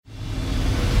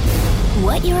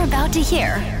What you're about to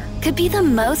hear could be the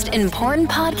most important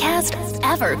podcast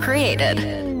ever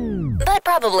created. But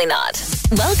probably not.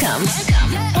 Welcome.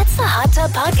 It's the Hot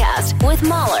Tub Podcast with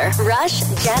Mahler, Rush,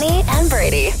 Jenny, and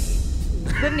Brady. Do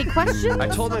you have any questions? I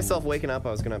told myself waking up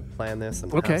I was going to plan this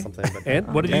and have something. But And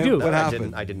what did you do? What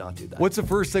happened? I did not do that. What's the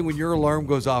first thing when your alarm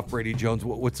goes off, Brady Jones?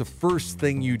 What's the first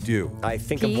thing you do? I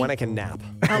think of when I can nap.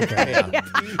 Okay. Yeah.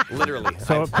 Literally.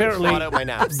 So apparently, I thought out my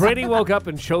naps. Brady woke up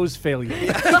and chose failure.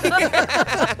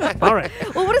 All right.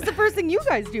 Well, what is the first thing you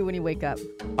guys do when you wake up?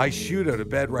 I shoot out of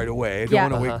bed right away. I don't Yeah.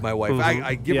 want to wake my wife.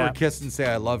 I give her Yeah. a kiss and say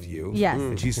I love you. Yes.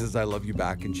 And she says I love you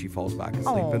back, and she falls back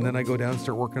asleep. Oh. And then I go down and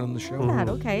start working on the show. That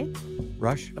okay.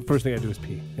 Rush? The first thing I do is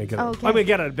pee. Okay. I'm going to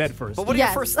get out of bed first. But what are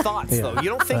Yes. your first thoughts, though? You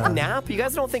don't think nap? You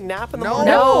guys don't think nap in the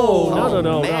No. morning?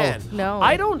 No. Man. No.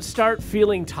 I don't start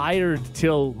feeling tired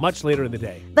till much later in the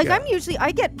day. Like Yeah.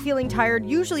 I get feeling tired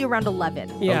usually around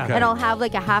 11. Yeah. Okay. And I'll have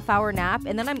like a half-hour nap,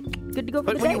 and then I'm good to go for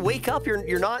But the when day. you wake up,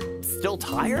 you're not still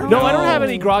tired? No, I don't have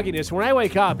any grogginess. When I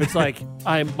wake up, it's like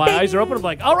my eyes are open. I'm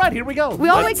like, all right, here we go. We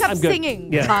all wake up I'm good.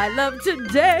 singing, Yeah. I love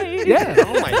today. Yeah.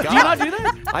 Oh, my God. Do you not do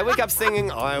that? I wake up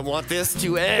singing, I want this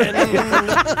to end.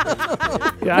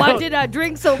 Yeah, Why did I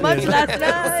drink so much last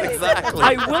night? Exactly.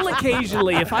 I will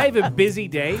occasionally, if I have a busy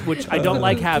day, which I don't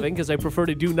like having because I prefer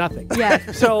to do nothing.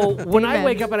 Yeah. So when I Amen.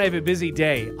 wake up and I have a busy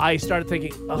day, I start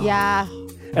thinking, oh, Yeah.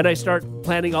 and I start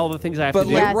planning all the things I have But to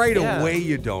do. like Yes. right Yeah. away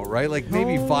you don't, right? Like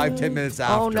maybe 5-10 minutes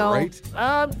after, no. right?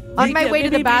 On my way to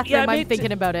the bathroom, I'm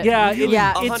thinking about it. Yeah,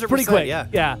 Yeah. it's 100%, pretty quick.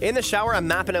 Yeah. In the shower, I'm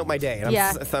mapping out my day. And I'm,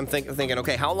 Yeah. I'm thinking,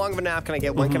 okay, how long of a nap can I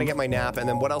get? When can I get my nap? And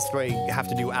then what else do I have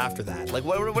to do after that? Like,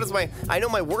 what is I know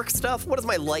my work stuff. What is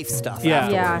my life stuff? Yeah.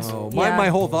 afterwards? Yeah. Oh, Yeah. my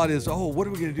whole thought is, what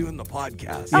are we going to do in the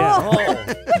podcast? Yeah.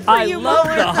 Oh. I you, love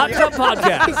Mahler. the Hot Tub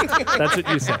Podcast. That's what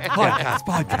you said.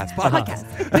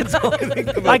 Podcast. That's all I think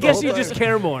about I the guess whole you time. just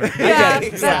care more. Yeah,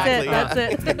 Exactly. That's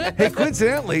it. Hey,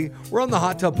 coincidentally, we're on the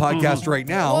Hot Tub Podcast right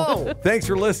now. Whoa. Thanks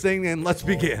for listening, and let's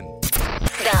begin.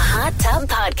 The Hot Tub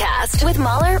Podcast with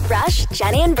Mahler, Rush,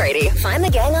 Jenny, and Brady. Find the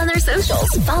gang on their socials.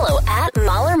 Follow at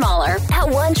Mahler, at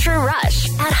One True Rush,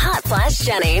 at Hot Flash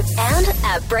Jenny, and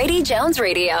at Brady Jones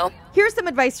Radio. Here's some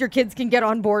advice your kids can get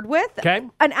on board with. Okay.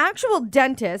 An actual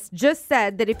dentist just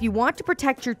said that if you want to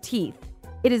protect your teeth,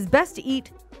 it is best to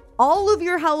eat all of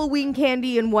your Halloween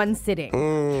candy in one sitting.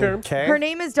 Sure. Okay. Her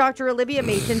name is Dr. Olivia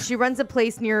Mason. She runs a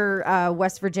place near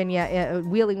West Virginia,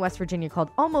 Wheeling, West Virginia, called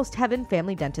Almost Heaven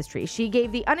Family Dentistry. She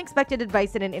gave the unexpected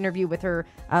advice in an interview with her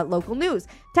local news.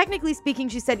 Technically speaking,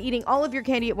 she said eating all of your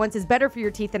candy at once is better for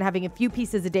your teeth than having a few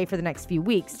pieces a day for the next few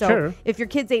weeks. So Sure. if your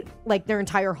kids ate like their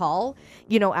entire haul,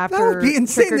 after That would be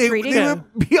insane. trick-or-treating. They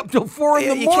would be up till 4 in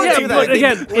the you morning. can't do that. But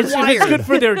again, it's wired. good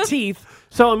for their teeth.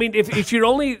 So, I mean, if you're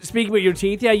only speaking with your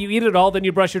teeth, yeah, you eat it all, then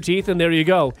you brush your teeth, and there you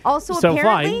go. Also, so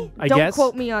apparently, fine, I don't guess.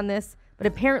 quote me on this, but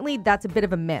apparently that's a bit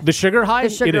of a myth. The sugar high? The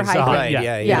sugar it is. high Uh-huh. thing. Right,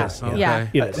 yeah, it yeah, is. yeah.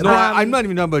 It is. No, I'm not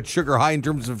even talking about sugar high in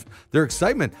terms of their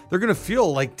excitement. They're going to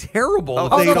feel like terrible if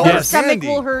they Although eat all their the stomach candy.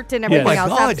 will hurt and everything my else.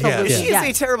 God, yes. Absolutely. She's Yeah.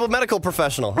 a terrible medical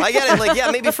professional. I get it. Like, yeah,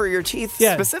 maybe for your teeth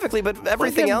Yeah. specifically, but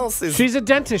everything else is. She's a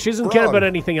dentist. She doesn't care wrong. about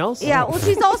anything else. Yeah, well,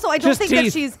 she's also, I don't Just think that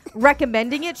teeth. she's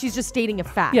recommending it. She's just stating a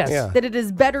fact. Yes. Yeah. That it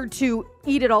is better to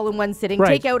eat it all in one sitting, Right.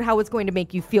 take out how it's going to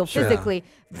make you feel physically.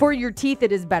 For your teeth,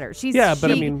 it is better. Yeah, but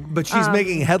I mean... But she's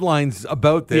making headlines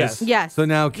about this. Yes. So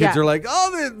now kids Yeah. are like,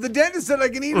 the dentist said I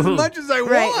can eat as much as I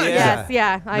Right. want.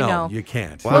 Yes, I no, know. you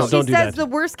can't. Wow. Well, she Don't do says that. the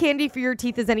worst candy for your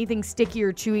teeth is anything sticky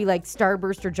or chewy like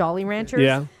Starburst or Jolly Ranchers.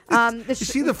 Yeah. The Is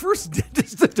she the first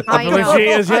dentist to talk I about know. She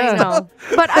is, I yeah. know.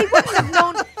 But I wouldn't have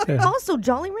known. Also,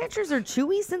 Jolly Ranchers are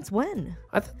chewy since when?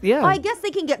 Yeah. I guess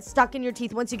they can get stuck in your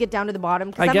teeth once you get down to the bottom.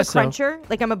 I Because I'm a guess so. cruncher.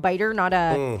 Like, I'm a biter, not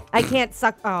a... I can't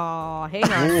suck... Oh, hang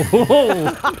on.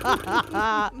 Whoa.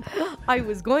 I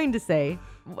was going to say...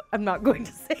 I'm not going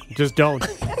to say. Just don't.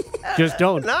 Just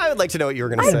don't. Now I would like to know what you were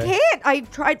going to I say. can't. I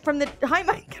tried from the time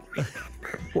I can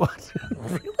remember. What?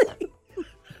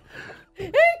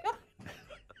 Hang on.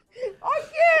 I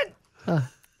can't.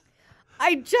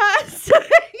 I just...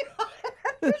 Hang on.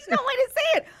 There's no way to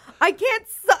say it. I can't...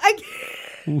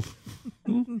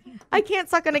 I can't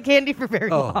suck on a candy for very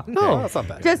long. No, that's not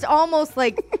bad. Just almost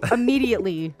like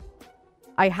immediately,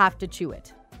 I have to chew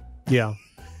it. Yeah.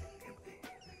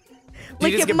 Do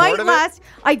you Like just it get might bored of it? last.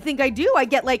 I think I do. I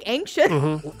get like anxious.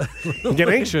 You get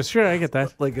anxious. Sure, I get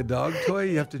that. Like a dog toy,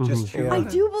 you have to just chew I on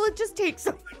it. do. Well, it just takes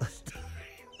so much time.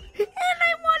 And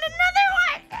I want another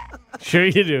one. Sure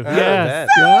you do. I Yeah. bet.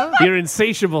 Yeah? You're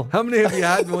insatiable. How many have you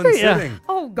had in one Yeah. sitting?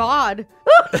 Oh, God.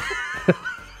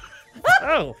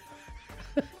 Oh.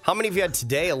 How many have you had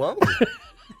today alone?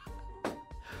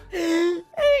 Hang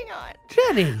on.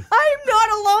 Jenny. I'm not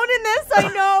alone in this.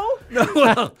 I know.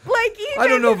 Well, Like I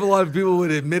don't know if a lot of people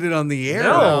would admit it on the air.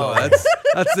 No. though.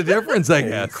 That's the difference, I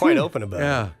guess. Quite open about it.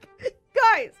 Yeah.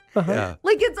 Guys, Yeah.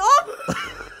 like it's all.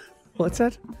 What's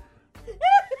that?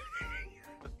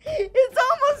 It's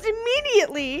almost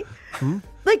immediately.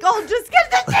 Like, I'll just get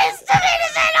the taste of it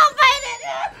and then I'll bite it.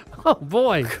 Oh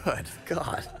boy, Good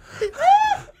God.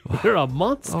 you're a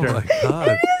monster. Oh my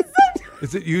God.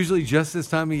 Is it usually just this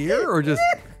time of year or just?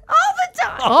 All the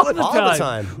time. All the All the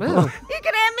time. Wow. You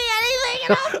can hand me anything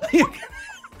and I'll.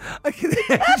 I can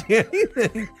hand you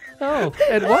anything. Oh,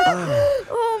 and what?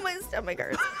 Oh, my stomach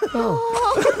hurts.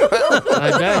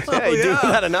 I bet. Yeah, you do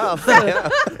that enough. Yeah.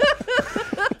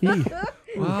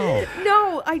 Wow.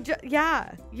 No,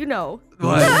 yeah, you know.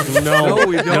 What? No,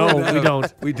 we don't. no, we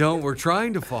don't. We don't. We're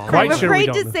trying to follow. Quite I'm sure we afraid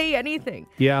don't to know. say anything.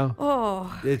 Yeah.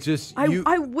 Oh, It's just I you.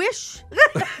 wish.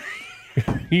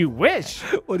 You wish.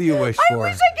 What do you wish I for?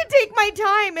 wish I could take my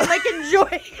time and like enjoy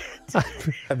it.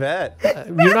 I bet.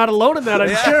 You're not alone in that, I'm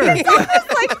sure. It's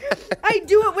like I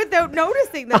do it without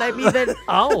noticing that I'm even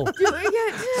Oh. doing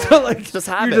it. So like Just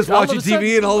you're habit. just All of watching a sudden-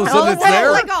 TV and all of a All sudden of a it's sudden,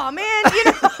 there. like, oh man, you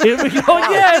know. Here we go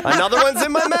again. Another one's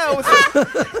in my mouth.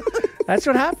 That's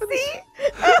what happens.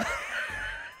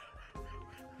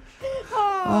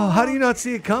 Oh, how do you not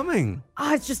see it coming?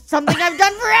 Oh, it's just something I've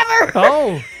done forever.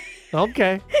 Oh,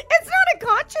 okay. It's not a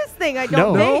conscious thing, I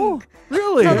don't No. think.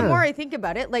 Really? So the more I think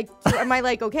about it, like, so am I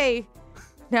like, okay,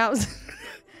 now's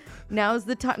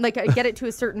the time. Like, I get it to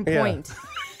a certain Yeah. point.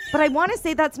 But I want to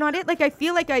say that's not it. Like, I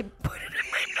feel like I put it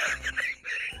in my mouth.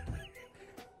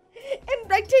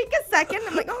 And I take a second.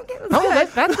 I'm like, okay, that's Oh, good.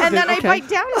 that's the and then thing, I okay. bite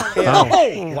down on it.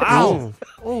 Oh, wow.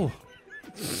 Oh.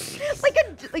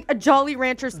 Like a Jolly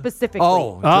Rancher specifically.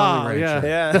 Oh, Ah, Jolly Rancher.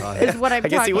 Yeah. Is what I'm I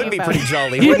guess talking he would be about. pretty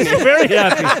jolly, He's wouldn't he? very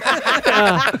happy.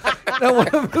 Now, what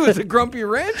if it was a grumpy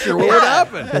rancher? What would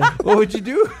happen? What would you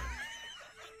do?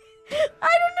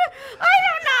 I don't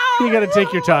know. You got to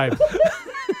take your time.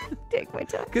 Take my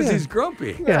time. Because he's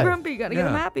grumpy. Yeah. Grumpy, gotta get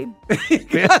him happy.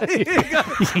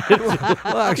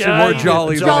 Well, actually, Yeah, more yeah.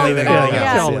 jolly than Jolly anything than else. anything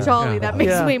Yeah, else, yeah. Jolly. That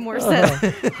makes Yeah. way more sense.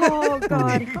 Oh,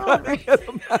 God. All right.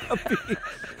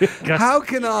 How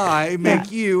can I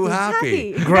make you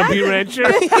happy? Grumpy Rancher.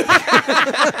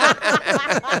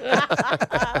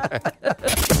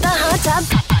 The Hot Tub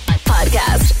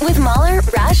Podcast with Mahler,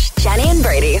 Rush, Jenny, and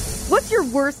Brady. What's your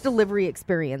worst delivery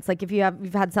experience? Like if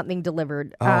you've had something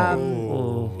delivered.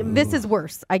 This is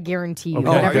worse. I guarantee you. Okay.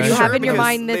 Whatever Are you you have sure? in your Because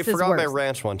mind, this they is forgot my worse.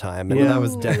 ranch one time, and Yeah. that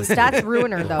was devastating. That's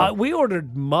ruiner though. We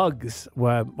ordered mugs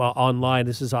online.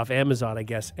 This is off Amazon, I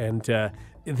guess, and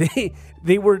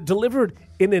they were delivered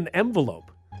in an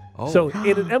envelope. So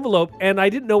in an envelope, and I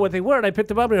didn't know what they were, and I picked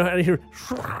them up, and I hear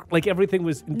like everything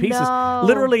was in pieces. No.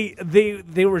 Literally,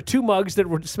 they were two mugs that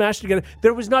were smashed together.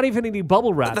 There was not even any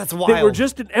bubble wrap. That's They were wild.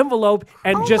 just an envelope,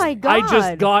 and Oh just my I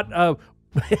just God. got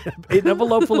an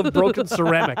envelope full of broken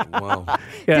ceramic. Wow.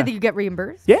 Yeah. Did you get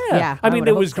reimbursed? Yeah. I mean, would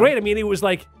it hope was so. great. I mean, it was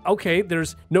like, okay,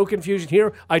 there's no confusion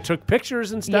here. I took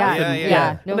pictures and stuff. Yeah, and,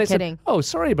 yeah. No And I said, kidding. oh,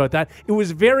 sorry about that. It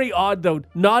was very odd, though.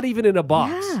 Not even in a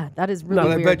box. Yeah, that is really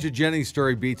But I weird. bet you Jenny's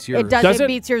story beats yours. It does. Does It it?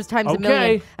 beats yours times a Okay.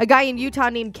 million. A guy in Utah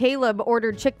named Caleb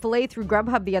ordered Chick-fil-A through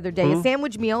Grubhub the other day, Mm-hmm. a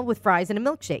sandwich meal with fries and a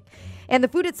milkshake. And the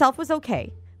food itself was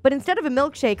okay. But instead of a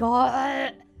milkshake,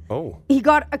 Oh. he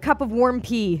got a cup of warm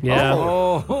pee. Yeah.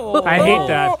 Oh. I hate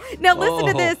that. Now listen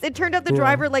to Oh. this. It turned out the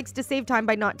driver likes to save time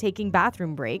by not taking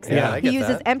bathroom breaks. Yeah, I he get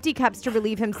uses that. empty cups to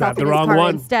relieve himself Grabbed in the his wrong car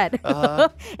one. instead.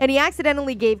 And he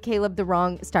accidentally gave Caleb the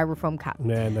wrong styrofoam cup.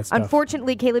 Man, that's tough.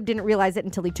 Unfortunately, Caleb didn't realize it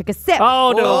until he took a sip.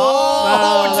 Oh, no.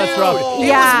 Oh, that's dude. rough. It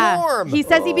Yeah. was warm. He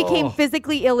says he became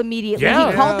physically ill immediately. Yeah.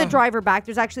 He called the driver back.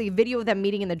 There's actually a video of them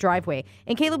meeting in the driveway.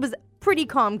 And Caleb was pretty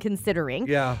calm considering.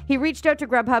 Yeah. He reached out to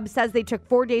Grubhub, says they took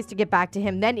 4 days to get back to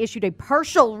him, then issued a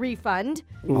partial refund.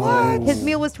 What? His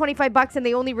meal was $25 and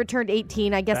they only returned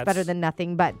 18. I guess That's- better than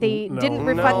nothing, but they No. didn't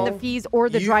refund the No. fees or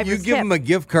the You driver's give tip. him a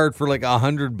gift card for like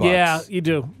 $100. Yeah, you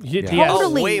do. Yeah. Yes.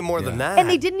 Totally. Oh, way more than that. And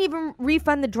they didn't even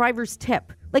refund the driver's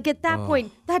tip. Like at that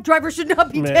point, that driver should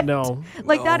not be Man, tipped. no.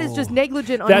 Like that is just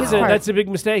negligent on That's his a, part. that's a big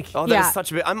mistake. Oh, that is Yeah.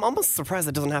 such a big. I'm almost surprised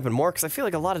that doesn't happen more because I feel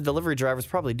like a lot of delivery drivers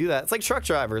probably do that. It's like truck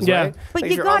drivers, Yeah. right? But like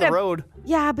you if you're on gotta the road.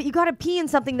 Yeah, but you gotta pee in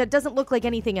something that doesn't look like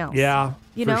anything else. Yeah.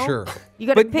 You For know? sure. You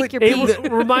gotta But- pick but your Hey, pee.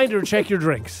 reminder, check your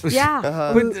drinks.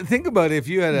 Yeah. But think about it. If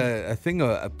you had a thing,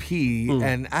 a pee,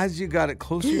 and as you got it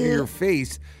closer to your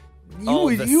face,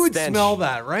 You would stench. smell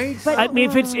that, right? I mean,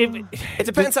 if It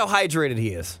depends how hydrated he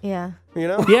is. Yeah. You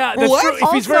know? yeah, that's What? true. If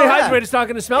he's Also- very hydrated, it's not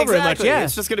going to smell very much. Exactly. Yeah,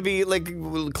 It's just going to be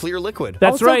like clear liquid.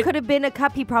 that's also, right. could have been a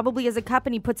cup. He probably has a cup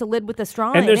and he puts a lid with a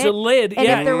straw And in there's it. a lid. And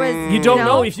yeah, if there was, you don't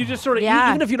know if you just sort of Yeah.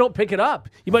 even if you don't pick it up,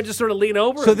 you might just sort of lean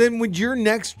over. So then would your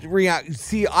next react?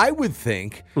 See, I would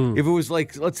think if it was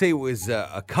like, let's say it was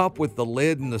a cup with the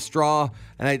lid and the straw,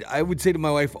 and I would say to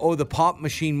my wife, oh, the pop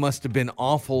machine must have been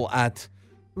awful at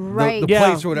Right. the Yeah.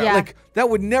 place or whatever. Yeah. Like, that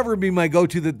would never be my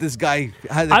go-to that this guy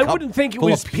had a I cup wouldn't think it full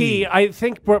was of pee. I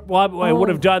think what I would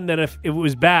have done then if it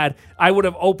was bad, I would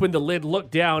have opened the lid,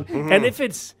 looked down, and if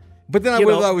it's But then I you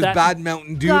would know, have thought it was that- bad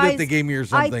Mountain Dew Guys, that they gave me or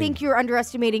something. I think you're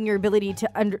underestimating your ability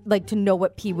to to know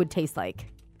what pee would taste like.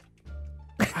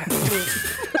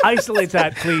 isolate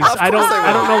that, please. Of I don't course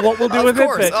I will. know what we'll do Of with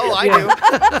course. it. But, Oh, I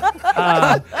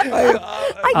yeah. do.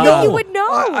 I think you would know.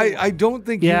 I don't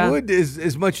think Yeah. you would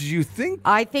as much as you think.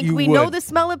 I think you we would. know the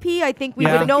smell of pee. I think we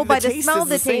Yeah. would know by the taste smell is of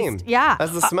the the same taste. Yeah.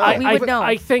 as the smell. we would know.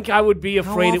 I think I would be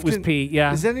How afraid it was often- pee. Yeah.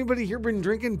 Has anybody here been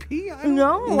drinking pee? I don't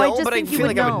no, I No, just but I think you feel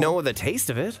would like know. I would know the taste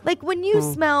of it. Like when you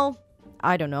smell,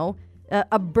 I don't know,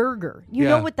 a burger, you Yeah.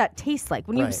 know what that tastes like.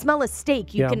 When you Right. smell a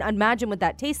steak, you Yeah. can imagine what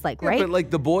that tastes like, Yeah, right? but like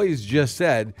the boys just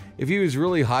said, if he was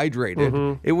really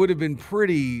hydrated, it would have been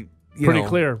pretty Pretty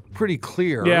clear. Pretty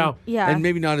clear. Yeah. Yeah. And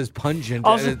maybe not as pungent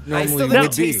Also, as it I normally still would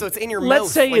think the be. taste, so it's in your mouth.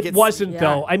 Let's say like it it's- wasn't Yeah.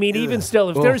 though. I mean, even still,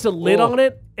 if Oh, there's a lid oh. on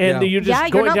it and Yeah. you're just Yeah,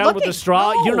 you're going not down with looking. the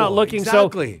straw, you're not No, looking.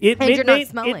 exactly. So it And you're not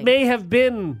smelling. it may have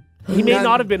been. He may Now-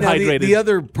 not have been now hydrated. The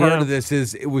other part Yeah. of this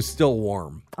is it was still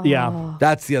warm. Yeah.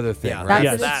 That's the other thing, Yeah, right?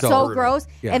 That's Yes. so, brutal. gross.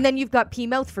 Yeah. And then you've got pee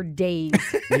mouth for days.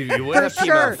 You would For have pee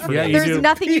sure. mouth for Yeah, days. you There's do.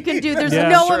 nothing you can do. There's Yeah.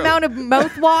 no True. amount of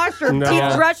mouthwash or No.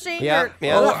 teeth brushing. Yeah, or,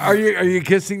 yeah. Oh, are you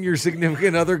kissing your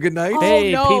significant other goodnight?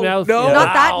 Hey, no. pee mouth. No. Yeah.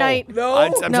 Not that Wow. night. No.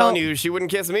 I'm No. telling you, she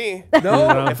wouldn't kiss me.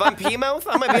 No. If I'm pee mouth,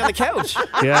 I might be on the couch.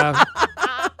 Yeah.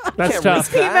 That's Can't tough.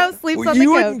 risk Pee that. mouth sleeps Well, on the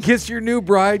you couch. wouldn't kiss your new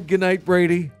bride goodnight,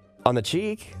 Brady? On the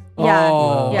cheek. Yeah.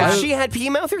 Oh. yeah. If she had pee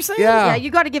mouth, you're saying? Yeah. Yeah, you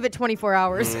got to give it 24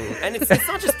 hours. And it's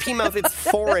not just pee mouth, it's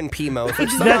foreign pee mouth. Which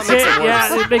somehow That's makes it. worse.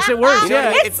 Yeah, it makes it worse. You know what I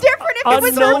Yeah. mean? It's different if it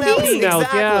was Unknown on pee me. mouth.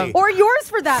 Yeah. Exactly. Or yours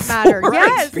for that matter.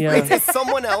 Yes. Yeah. It's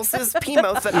someone else's pee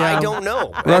mouth that I don't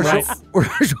know. And Russia, that's-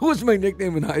 Russia was my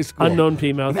nickname in high school. Unknown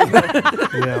pee mouth.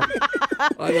 yeah. I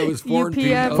thought it was foreign pee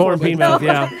UPM. mouth. Foreign pee mouth.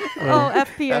 Yeah. Oh,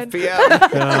 FPN. FPL.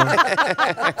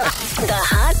 The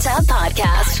Hot Tub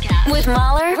Podcast with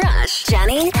Mahler, Rush,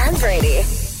 Jenny, and Brady.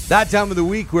 That time of the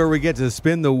week where we get to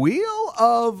spin the wheel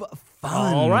of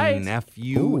fun. All right.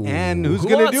 F-U-N. Who's Who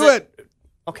going to wants do it? it?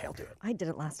 Okay, I'll do it. I did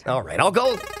it last time. All right, I'll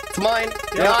go. It's mine.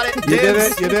 Got it. You did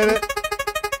Dibs. it. You did it.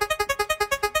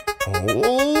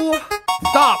 Oh.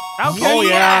 Stop. Okay. Oh,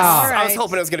 yes. All I was right.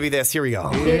 hoping it was going to be this. Here we go.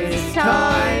 It's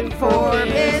time for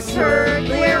Misheard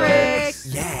Lyrics.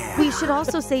 Yeah. We should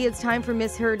also say it's time for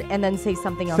Misheard and then say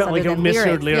something else Sound other like a than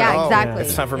misheard lyric. Yeah, Oh, exactly.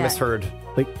 It's time for Yeah. misheard.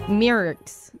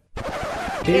 Lyrics.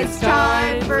 It's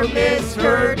time for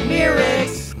Misheard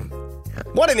Lyrics.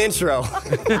 What an intro. All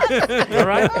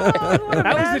right.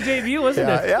 That was the debut, wasn't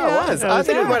it? Yeah, it was. that I was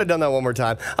think we good. might have done that one more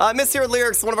time. Misheard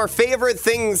Lyrics, one of our favorite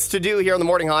things to do here on the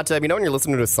Morning Hot Tub. You know when you're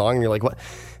listening to a song and you're like,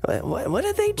 what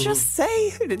did they just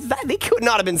say? They could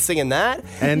not have been singing that.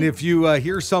 And if you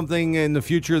hear something in the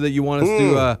future that you want us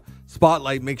to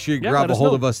spotlight, make sure you Yeah, grab let a us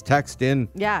hold know. of us. Text in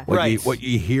Yeah. Right. what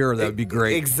you hear. That would be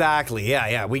great. Exactly.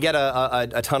 Yeah. We get a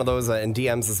ton of those in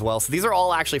DMs as well. So these are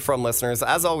all actually from listeners.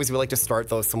 As always, we like to start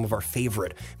those some of our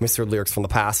favorite misheard lyrics from the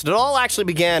past. It all actually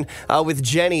began with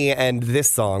Jenny and this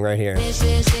song right here.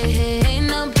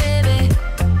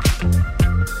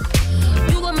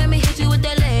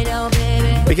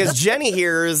 Because Jenny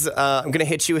hears, I'm going to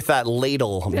hit you with that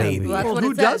ladle, baby. That's Well, what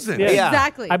who it says. doesn't? Yeah.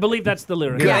 Exactly. I believe that's the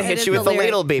lyric. Gonna Yeah, it hit is you with the the lyric.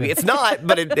 ladle, baby. It's not,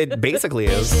 but it basically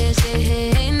is.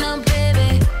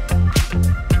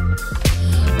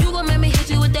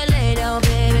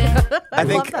 I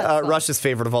think love that song. Rush's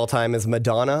favorite of all time is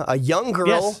Madonna, a young girl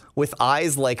Yes. with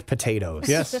eyes like potatoes.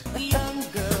 Yes.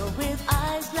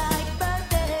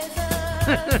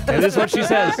 That is what she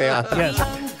says. Yeah. Yes.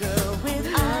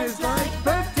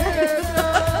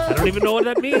 I don't even know what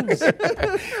that means.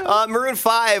 Maroon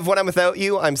 5, When I'm Without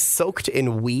You, I'm soaked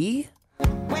in wee.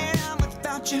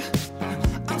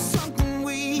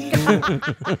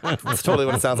 That's totally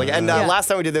what it sounds like. And last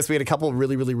time we did this, we had a couple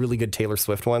really, really, really good Taylor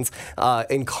Swift ones.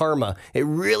 In Karma, it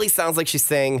really sounds like she's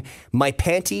saying, my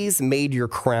panties made your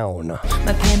crown.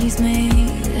 My panties made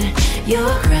your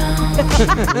crown.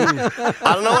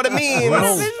 I don't know what it means.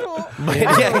 But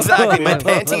yeah, exactly. My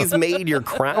panties made your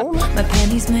crown. My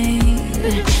panties made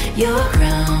your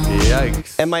crown.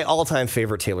 Yikes. And my all-time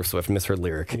favorite Taylor Swift misheard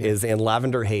lyric is in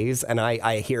Lavender Haze, and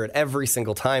I hear it every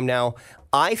single time now.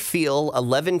 I feel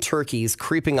 11 turkeys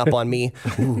creeping up on me.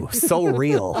 Ooh, so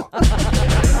real. I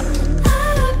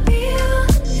feel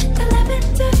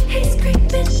 11 days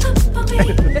creeping up on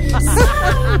me. So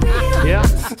real. Yeah.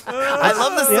 I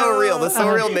love the so real. The so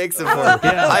real makes it for me.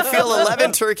 Yeah. I feel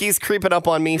 11 turkeys creeping up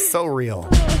on me. So real.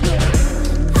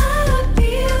 I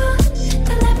feel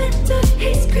 11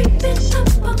 days creeping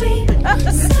up on me.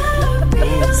 So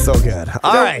real. So good.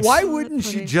 All right. Why wouldn't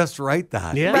she just write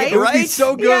that? Yeah. Right? It would be Right?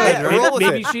 so good. Yeah, roll with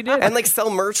Maybe it. she did. And like sell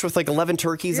merch with like 11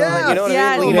 turkeys on it. You know what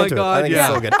Yes. I mean? Oh Lean my into it. God, I think yeah.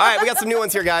 it's so good. All right, we got some new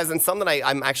ones here, guys, and some that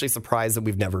I'm actually surprised that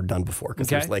we've never done before because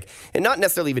Okay. there's like, and not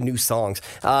necessarily even new songs.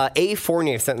 A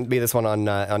Fournier sent me this one on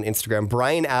Instagram.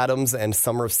 Brian Adams and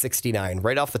Summer of '69.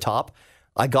 Right off the top,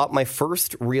 I got my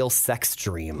first real sex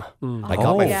dream. I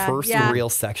got my Yeah, first yeah. real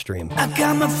sex dream. I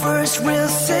got my first real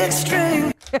six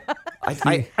string.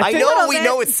 I a know little we bit.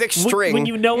 know it's six string. When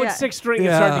you know Yeah. it's six string,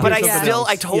 Yeah. it's hard to but hear I something still, else.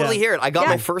 I totally Yeah. hear it. I got Yeah.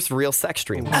 my first real sex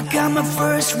dream. I got my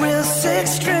first real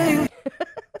six string.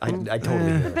 I totally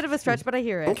hear A it. bit of a stretch, but I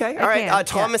hear it. Okay, I all right. can,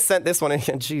 Thomas sent this one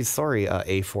in. Geez, sorry,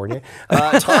 A Fournier.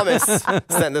 Thomas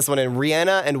sent this one in.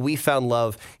 Rihanna and We Found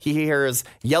Love. He hears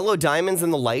yellow diamonds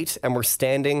in the light, and we're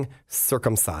standing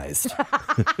circumcised.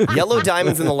 Yellow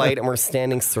diamonds in the light, and we're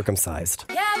standing circumcised.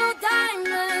 Yellow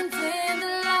diamonds in the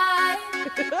light.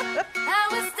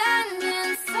 And we're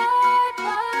standing side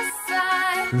by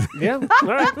side. Yeah. All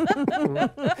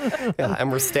right. Yeah,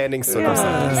 and we're standing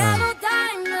circumcised. Yellow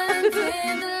diamonds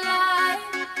in the light.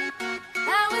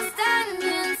 And we're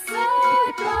standing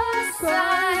side by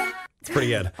side. It's pretty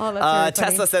good. Oh, that's really funny.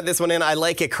 Tesla sent this one in. I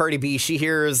like it. Cardi B. She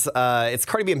hears it's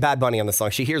Cardi B and Bad Bunny on the song.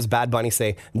 She hears Bad Bunny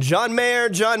say John Mayer,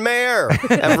 John Mayer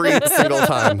every single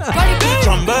time.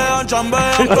 Chambea,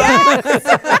 chambea,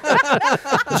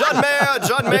 John Mayer,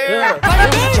 John Mayer.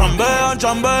 chambea,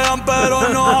 chambea,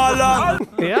 pero no hablan.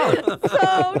 Yeah.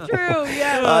 So true.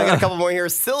 Yeah. I got a couple more here.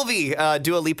 Sylvie,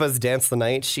 Dua Lipa's Dance the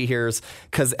Night. She hears,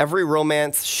 because every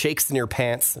romance shakes in your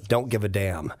pants, don't give a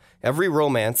damn. Every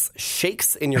romance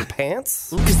shakes in your pants?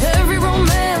 Cause every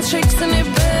romance shakes and it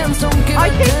bends. Don't give I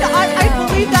a think damn. I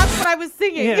believe that's what I was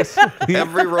singing. Yes.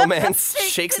 Every romance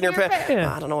shakes in your pants. pants.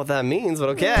 I don't know what that means, but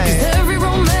okay. Every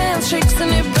romance shakes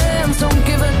and it bends. Don't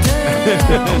give a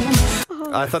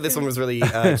damn. I thought this one was really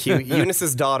cute.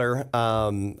 Eunice's daughter,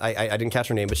 I didn't catch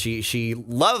her name, but she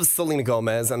loves Selena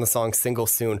Gomez and the song Single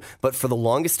Soon. But for the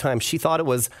longest time, she thought it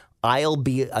was I'll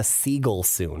be a seagull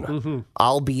soon.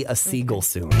 I'll be a seagull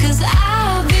soon. Cause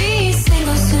I'll be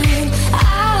single soon.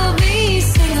 I'll be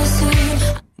single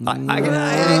soon.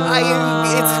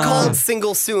 It's called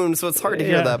Single Soon, so it's hard to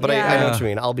hear Yeah. that, but I know what you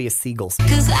mean. I'll be a seagull soon.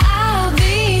 Cause I'll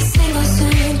be single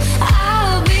soon.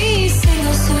 I'll be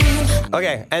single soon.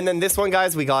 Okay, and then this one,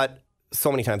 guys, we got so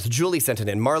many times. Julie sent it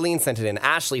in. Marlene sent it in.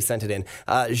 Ashley sent it in.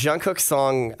 Jungkook's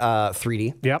song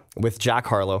 3D Yep. with Jack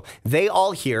Harlow. They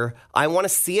all hear, I want to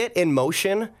see it in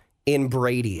motion in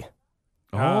Brady.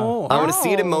 Oh, I want to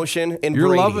see it in motion in You're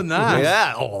Brady. loving that.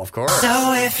 Yeah, oh, of course.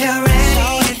 So if you're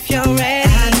ready, and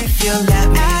if you let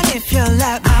me,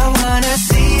 I wanna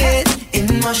see it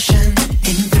in motion,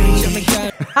 in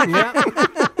 3D.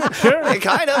 Sure. I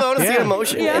kind of want to see it in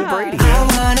motion in Brady. I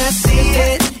wanna see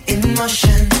it in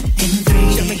motion, in 3D.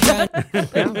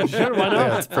 Sure. Why Yeah, not?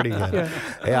 that's pretty good.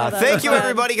 Yeah, thank you,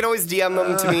 everybody. You can always DM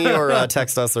them to me or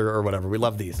text us or whatever. We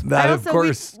love these. that I of also,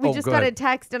 course. we just got a good.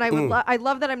 text, and I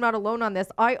love that I'm not alone on this.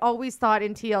 I always thought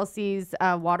in TLC's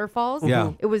Waterfalls,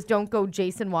 Yeah. it was Don't Go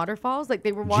Jason Waterfalls. Like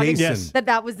they were wanting Jason.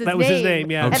 that was his That name. was his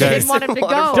name, yeah. And Okay. they didn't want him to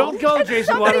go. Don't go,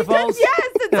 Jason Somebody Waterfalls. Yes,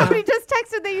 and somebody just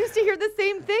texted. They used to hear the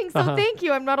same thing. So thank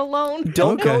you. I'm not alone.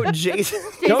 Don't go Jason.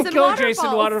 Don't go,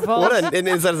 Jason Waterfalls. And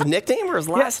is that his nickname or his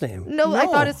last name? No, I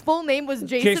thought his full name was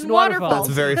Jason, Jason Waterfalls. Waterfalls.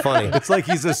 That's very funny. It's like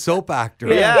he's a soap actor.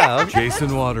 Yeah.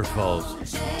 Jason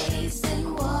Waterfalls.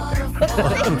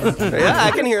 Yeah,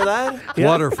 I can hear that.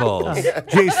 Waterfalls.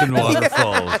 Jason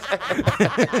Waterfalls.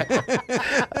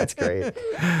 That's great.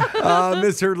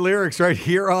 Misheard lyrics right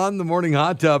here on the Morning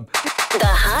Hot Tub. The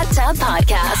Hot Tub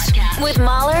Podcast with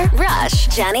Mahler, Rush,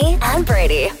 Jenny, and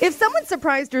Brady. If someone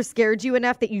surprised or scared you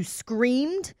enough that you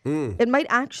screamed, it might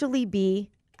actually be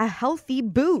a healthy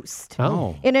boost.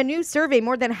 Oh. In a new survey,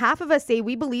 more than half of us say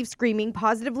we believe screaming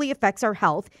positively affects our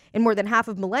health, and more than half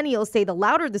of millennials say the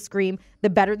louder the scream, the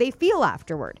better they feel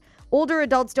afterward. Older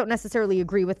adults don't necessarily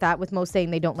agree with that, with most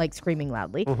saying they don't like screaming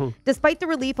loudly. Despite the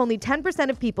relief, only 10%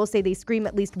 of people say they scream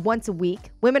at least once a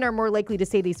week. Women are more likely to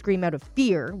say they scream out of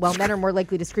fear, while men are more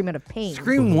likely to scream out of pain.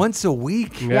 Scream once a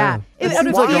week? Yeah. That Out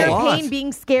of seems like a fear, lot. pain,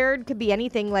 being scared, could be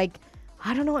anything. Like,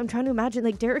 I don't know. I'm trying to imagine,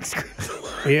 like, Derek screams.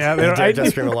 Yeah, Derek does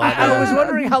scream a lot. I was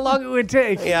wondering how long it would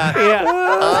take. Yeah.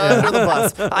 Yeah. Under the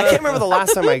bus. I can't remember the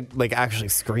last time I actually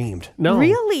screamed. No.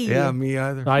 Really? Yeah, me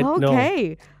either.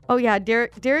 Okay. Oh yeah,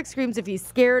 Derek screams if he's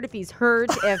scared, if he's hurt,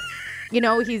 if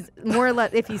he's more or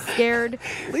less if he's scared,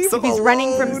 if he's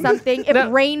running from something,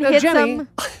 if rain hits Jenny, him.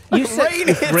 You said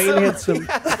rain hits him.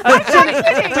 Jenny,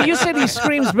 but you said he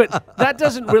screams, but that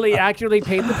doesn't really accurately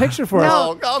paint the picture for us.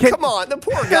 Oh, come on. The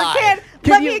poor guy.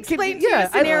 Let me explain to you a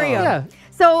scenario. Yeah.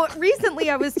 So recently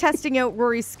I was testing out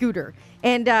Rory's scooter.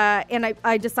 And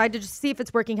I decided to see if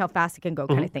it's working, how fast it can go,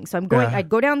 kind of thing. So I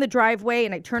go down the driveway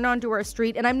and I turn onto our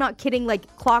street, and I'm not kidding, like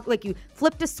you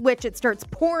flipped a switch, it starts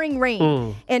pouring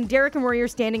rain. And Derek and Rory are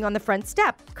standing on the front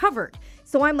step, covered.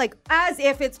 So I'm like, as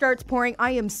if it starts pouring,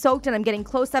 I am soaked and I'm getting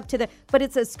close up to but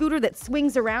it's a scooter that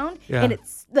swings around and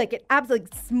it's like, it absolutely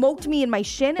smoked me in my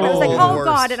shin. And I was like, oh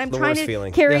God. And I'm trying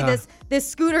to carry this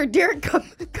scooter. Derek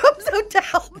comes out to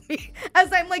help me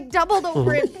as I'm like doubled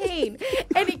over in pain.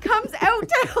 And he comes out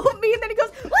to help me and then he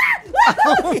goes,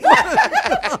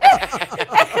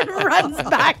 and runs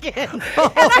back in. And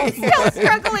I'm still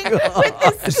struggling with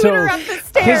this scooter up the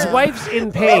stairs. His wife's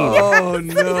in pain. Oh,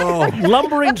 no.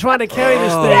 Lumbering, trying to carry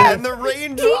this thing. And the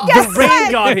rain drops. The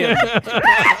rain got him.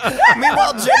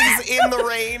 Meanwhile, Jenny's in the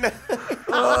rain.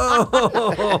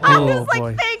 I was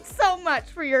like, thanks so much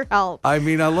for your help. I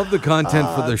mean, I love the content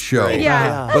for the show.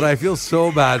 Yeah. But I feel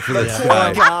so bad for this Poor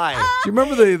guy. guy. Do you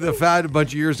remember the fad a bunch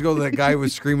of years ago that guy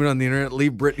was screaming on the internet,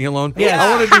 leave Britney alone? Yeah. I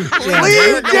want to do,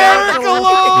 leave Derek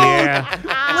alone! Yeah.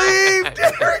 Leave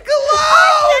Derek alone!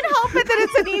 I can't help it that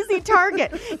it's an easy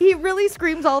target. He really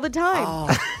screams all the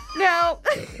time. Now,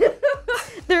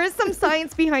 there is some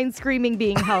science behind screaming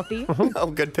being healthy. Oh,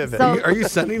 good pivot. So- Are you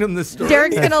sending him this story?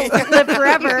 Derek's going to live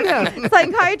forever.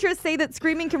 Psychiatrists say that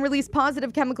screaming can release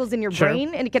positive chemicals in your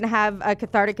brain, and it can have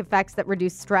cathartic effects that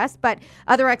reduce stress. But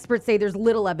other experts say there's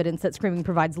little evidence that screaming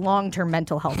provides long-term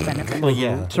mental health benefits.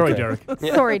 Yeah. Sorry, Derek.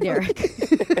 Sorry, Derek.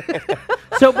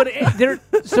 So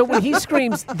when he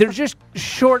screams, they're just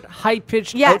short,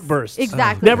 high-pitched Yes, outbursts.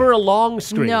 exactly. Never a long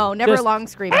scream. No, never Just- a long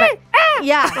scream. But,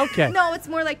 yeah. Okay. No, it's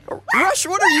more like, Rush,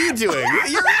 what are you doing?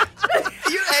 You're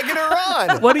egging her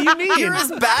on. What do you mean? You're as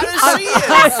bad as she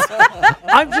is.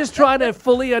 I'm just trying to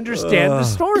fully understand the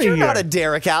story You're here. not a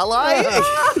Derek ally.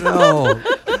 No.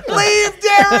 Leave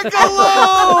Derek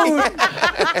alone!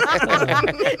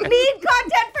 need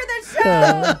content for the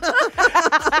show.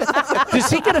 Does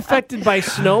he get affected by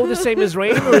snow the same as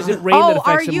rain, or is it rain that Oh, affects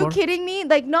are him you more? kidding me?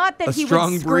 Like, not that A he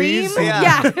strong would scream. breeze?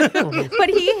 Yeah. But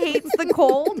he hates the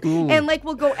cold and like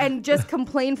will go and just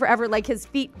complain forever. Like his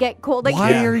feet get cold. Like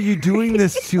Why are you doing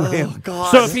this to him?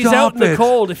 So if he's out in the Stop it.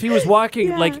 cold, if he was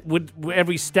walking, like, would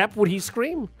every step would he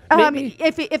scream? Maybe.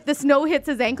 if the snow hits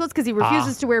his ankles, because he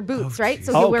refuses to wear boots, right?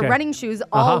 So he'll wear Okay. running shoes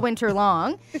all winter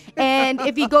long. And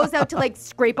if he goes out to like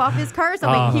scrape off his car or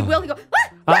something, he will. He go.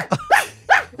 Like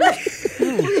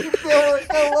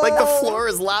the floor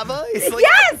is lava? It's like,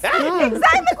 Yes,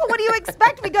 exactly. Well, what do you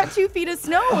expect? We got 2 feet of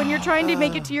snow, and you're trying to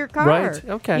make it to your car. Right,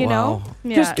 okay. You know. Wow.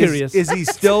 Yeah. Just curious. Is he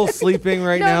still sleeping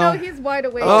right now? No, he's wide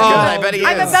awake. Oh. I bet he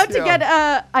I'm is. about to get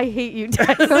I hate you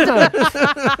text.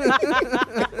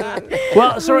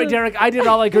 Well, sorry, Derek. I did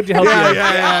all I could to help you. Oh,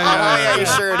 yeah, you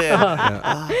sure did.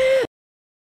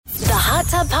 The Hot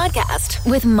Tub Podcast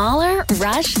with Mahler,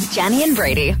 Rush, Jenny, and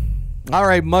Brady. All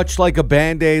right, much like a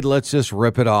Band-Aid, let's just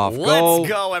rip it off. Let's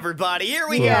go, everybody. Here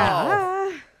we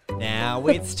go. Now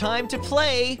it's time to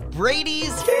play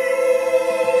Brady's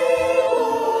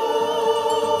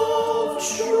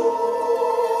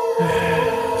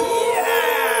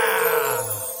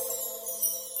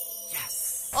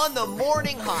on the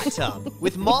Morning Hot Tub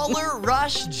with Mahler,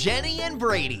 Rush, Jenny, and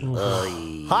Brady.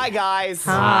 Hi, guys.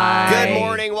 Hi. Good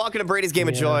morning. Welcome to Brady's Game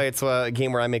of Joy. It's a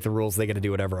game where I make the rules. They got to do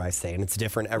whatever I say, and it's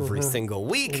different every single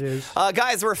week. It is.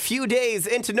 Guys, we're a few days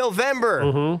into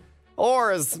November.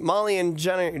 Or as Molly and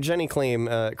Jenny claim,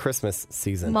 Christmas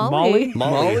season. Molly.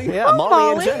 Molly? Yeah, Molly and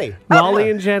Molly. Jenny. Molly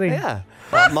and Jenny. Yeah.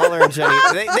 Mahler and Jenny.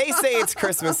 They say it's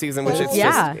Christmas season, which it's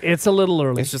Yeah. just... It's a little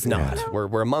early. It's just not.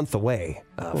 We're a month away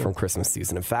from Christmas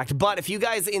season, in fact. But if you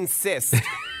guys insist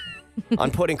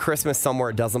on putting Christmas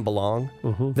somewhere it doesn't belong,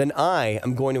 then I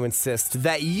am going to insist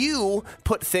that you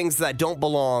put things that don't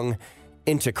belong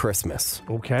into Christmas.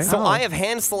 Okay. So I have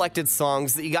hand-selected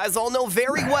songs that you guys all know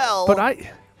very well. But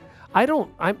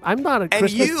I'm not a and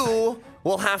Christmas. you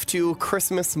will have to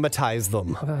Christmas-matize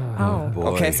them. Boy.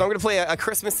 Okay, so I'm going to play a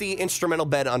Christmassy instrumental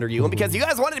bed under you. And because you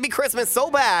guys wanted it to be Christmas so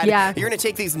bad, you're going to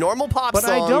take these normal pop But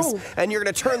I songs don't. and you're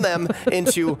going to turn them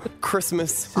into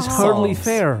Christmas songs. It's hardly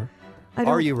fair.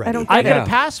 Are you ready? I don't I get get it. a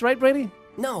pass, right, Brady?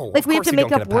 No. Like, of we have course to you make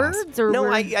don't up get a pass. words, or no,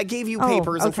 we're- I gave you Oh,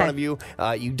 papers in okay. front of you.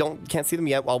 You can't see them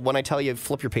yet. Well, when I tell you,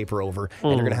 flip your paper over,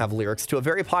 and you're going to have lyrics to a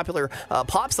very popular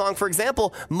pop song. For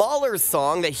example, Mahler's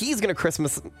song that he's going to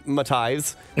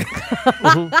Christmas-matize.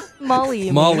 Molly.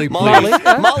 you Molly, mean.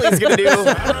 please. Molly's going to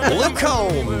do Luke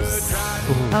Combs.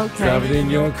 Okay. Driving in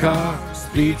your car,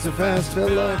 speed so fast,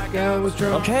 felt like I was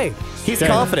drunk. Okay. He's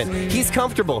confident. He's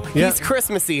comfortable. Yeah. He's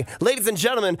Christmassy. Ladies and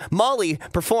gentlemen, Molly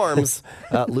performs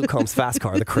Luke Combs' Fast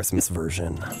Car, the Christmas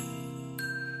version.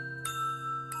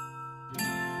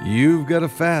 You've got a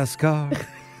fast car,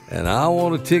 and I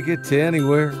want a ticket to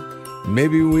anywhere.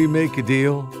 Maybe we make a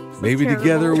deal. Maybe terrible.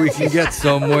 together we can get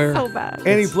somewhere. So bad.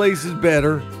 Any place is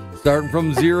better. Starting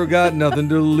from zero, got nothing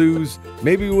to lose.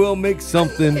 Maybe we'll make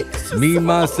something. Me,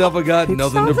 myself, I got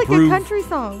nothing Sounds to like prove. a country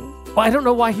song. Well, I don't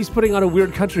know why he's putting on a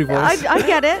weird country voice. I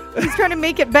get it. He's trying to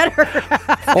make it better.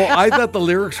 Oh, I thought the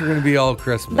lyrics were going to be all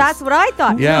Christmas. That's what I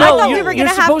thought. Yeah. I No, thought you, we were you're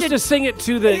going to have supposed to sing it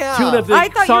to the Yeah. tune of the I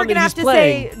thought you song were going to that have he's to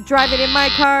playing. say, driving in my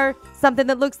car, something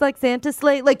that looks like Santa's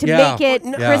sleigh, like to Yeah. make it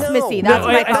No, Christmassy. no. That's No,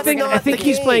 what I I thought. think we were gonna the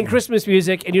he's playing game. Christmas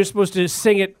music, and you're supposed to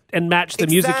sing it and match the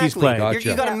music he's Exactly. playing. Gotcha.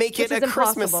 You got to Yeah, make it which a is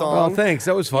Christmas impossible. Oh, song. thanks.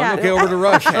 That was fun. Yeah. Okay, over to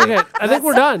Rush. Okay, I think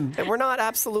we're done. And we're not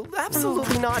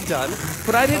absolutely not done.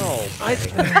 But I didn't.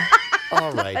 Oh,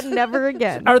 all right. Never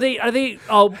again. Are they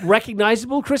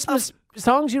recognizable Christmas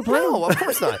songs you're playing? No, of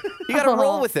course not. You got to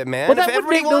roll with it, man. Well, that if would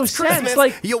everybody make no wants sense. Christmas,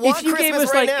 Like, you want if you Christmas gave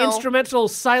us right like now. instrumental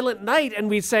Silent Night and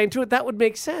we sang to it, that would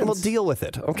make sense. Well, deal with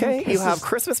it, okay? You have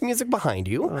Christmas music behind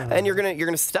you, and you're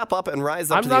gonna step up and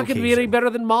rise up. I'm to not the going to be any occasion. better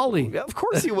than Molly. Yeah, of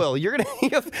course you will. You're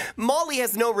gonna. Molly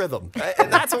has no rhythm.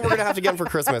 And that's what we're gonna have to get him for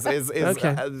Christmas is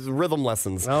Okay. rhythm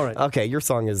lessons. All right. Okay, your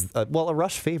song is a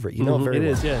Rush favorite. You know it very It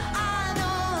well. is, yeah.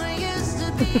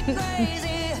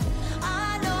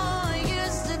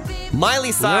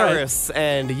 Miley Cyrus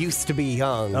and Used to Be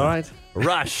Young. All right.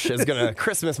 Rush is gonna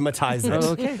Christmas-matize it.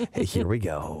 Okay. Hey, here we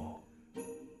go.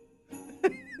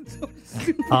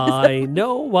 I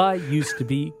know I used to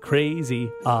be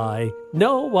crazy. I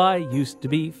know I used to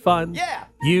be fun. Yeah.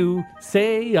 You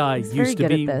say I He's very used to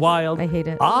good at be this. wild. I hate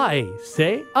it. I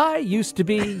say I used to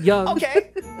be young.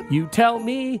 Okay. You tell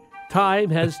me time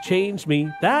has changed me.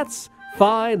 That's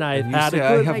fine. I've And you had a say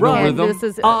I good have no run. rhythm? This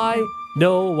is- I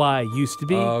know I used to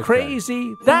be Okay.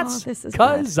 crazy. That's this is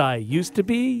because I used to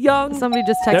be young. Somebody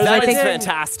just There's texted. that I That think is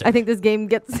fantastic. I think this game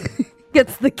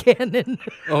gets the cannon.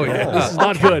 Oh, yeah. This is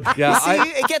not good. Yeah, See,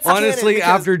 it gets a cannon honestly, because-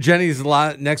 after Jenny's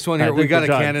next one I here, we think got we're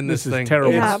to done. cannon this This is thing.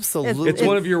 terrible. Yeah. Absolutely. It's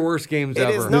one of your worst games It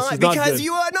ever. is not is not because good.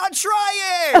 you are not trying.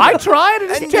 I tried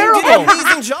and it's and terrible. You did an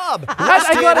amazing job.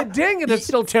 I got a ding and it's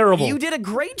still terrible. You did a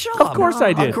great job. Of course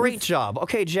I did. A great job.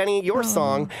 Okay, Jenny, your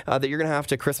song that you're going to have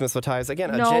to Christmas-matize. Again,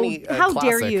 a No, Jenny how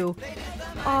dare classic. you?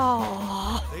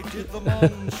 Oh.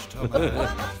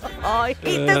 Oh, I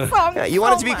hate this song. Yeah, you so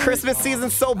want it to be much. Christmas season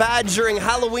so bad during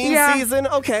Halloween Yeah. season?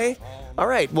 Okay. All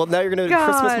right. Well, now you're going to God.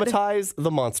 Christmas-matize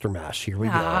the Monster Mash. Here we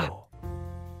go.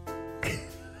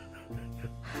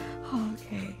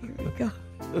 Okay, here we go.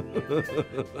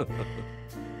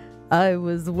 I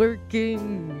was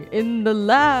working in the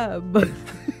lab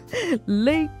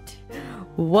late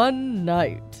one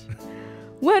night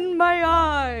when my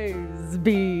eyes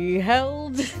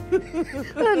beheld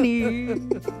an eerie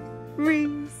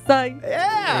sight.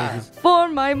 Yeah. For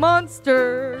my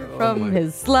monster from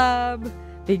his slab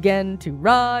began to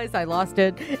rise. I lost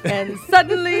it, and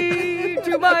suddenly,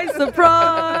 to my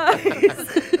surprise,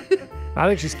 I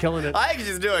think she's killing it. I think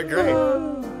she's doing great.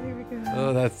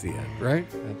 Oh, that's the end, right?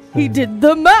 he did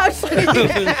the mash. Yeah.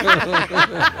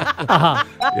 All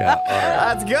right.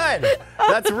 That's good.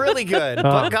 That's really good.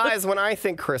 But guys, when I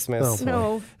think Christmas,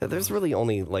 No. there's really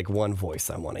only like one voice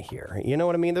I want to hear. You know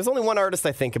what I mean? There's only one artist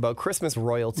I think about, Christmas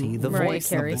royalty, the Mariah voice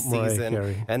Carey. of the Mariah season,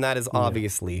 Carey. and that is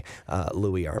obviously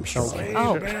Louis Armstrong.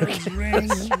 Oh,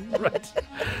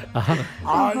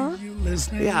 Are you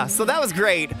listening? Yeah, so that was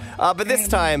great. But this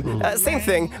time, same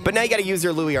thing, but now you got to use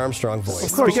your Louis Armstrong voice.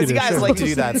 Of course because you you do, guys sure. like to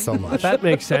do that so much. That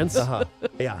makes sense.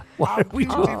 Yeah. Why are we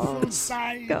doing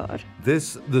God.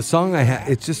 The song I had,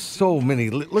 it's just so many.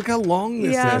 Look how long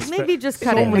this Yeah, is. maybe just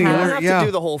cut So it in many You don't half. have Yeah. to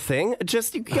do the whole thing.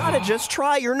 You gotta just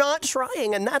try. You're not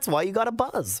trying, and that's why you gotta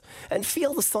buzz and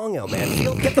feel the song out, man.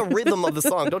 Get the rhythm of the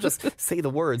song. Don't just say the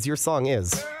words. Your song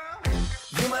is.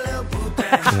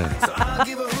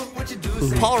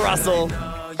 Paul Russell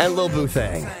and Lil Boo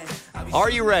Thang. Are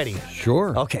you ready?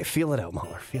 Sure. Okay, feel it out,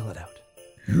 Mahler. Feel it out.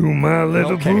 You my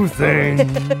little boo thing.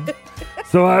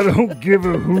 So I don't give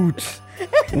a hoot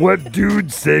what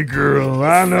dudes say, girl.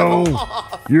 I know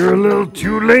you're a little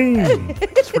too lame.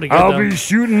 It's pretty good. I'll though. be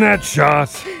shooting that shot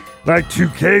like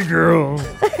 2K, girl.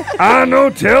 I know,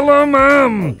 tell 'em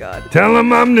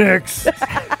I'm next.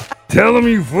 Tell 'em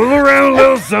you fool around a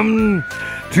little something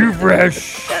too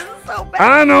fresh.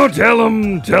 I know, tell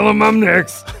 'em I'm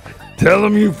next. Tell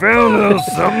 'em you found a little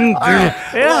something too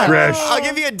fresh. I'll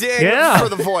give you a dig Yeah. for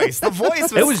the voice. The voice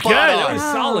was It was spot good. on. It was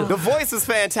solid. The voice is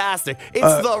fantastic. It's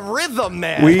the rhythm,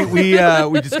 man.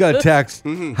 We just got a text.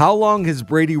 How long has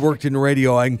Brady worked in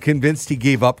radio? I'm convinced he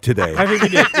gave up today. I think he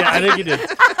did. Yeah, I think he did.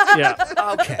 Yeah.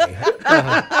 Okay.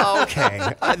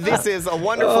 Okay. This is a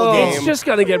wonderful game. It's just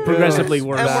going to get progressively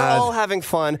worse. And we're all having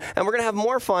fun, and we're going to have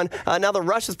more fun now that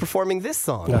Rush is performing this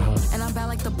song. And I'm bad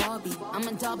like the Barbie. I'm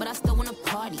a doll, but I still wanna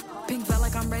party. Pink felt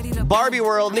like I'm ready to Barbie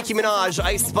World, Nicki Minaj,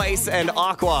 Ice Spice, and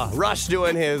Aqua. Rush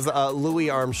doing his Louis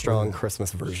Armstrong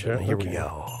Christmas version. Here we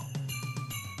go.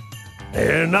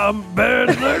 And I'm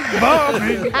bad like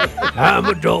Bobby. I'm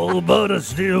a doll, but I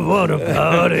still want to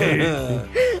party.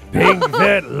 Pink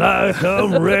that like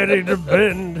I'm ready to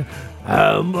bend.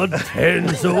 I'm a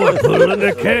 10, so I pull in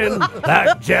a can.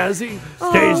 Like Jazzy,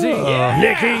 Stacy,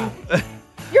 Nikki.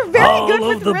 You're very All good of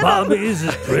with the rhythm. Bobbies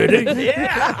is pretty.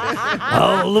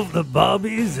 All of the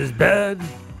Bobbies is bad.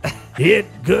 Hit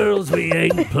girls, we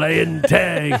ain't playing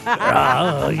tag.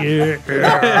 Oh, yeah.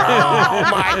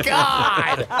 Oh, my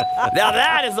God. Now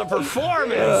that is a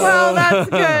performance. Oh, that's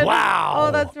good. Wow.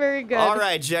 Oh, that's very good. All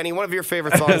right, Jenny, one of your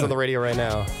favorite songs on the radio right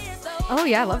now. Oh,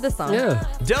 yeah, I love this song. Yeah.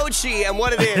 Doechii, and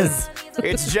what it is,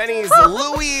 it's Jenny's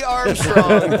Louis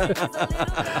Armstrong.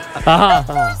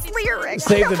 Lyrics.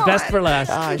 Save the come best on. for last.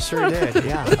 I sure did,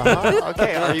 yeah.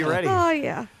 Okay, are you ready? Oh,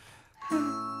 yeah.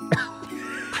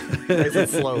 Nice and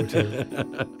slow, too.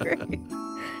 Great.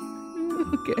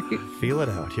 Okay. Feel it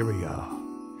out. Here we go.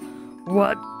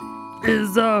 What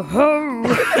is a hoe?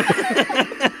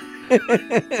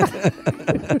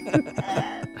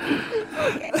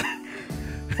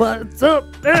 What's up?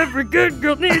 Every good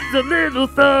girl needs a little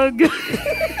thug.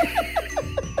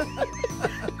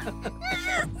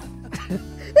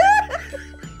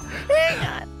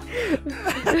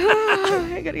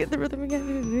 I gotta get the rhythm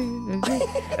again.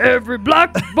 Every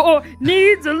block boy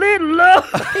needs a little love.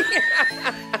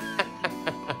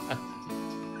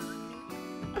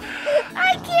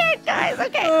 I can't, guys.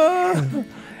 Okay.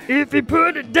 If you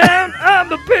put it down,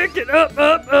 I'ma pick it up.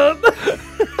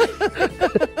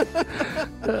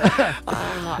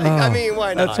 I mean,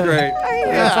 why not? That's great.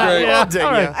 That's great. I'll dig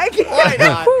All right. you. I can't. Why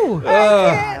not? Oh,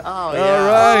 yeah. All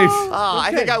right. Oh,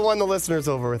 I think I won the listeners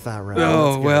over with that round.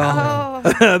 Oh,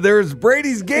 That's good. well. There's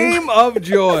Brady's Game of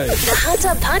Joy. The Hot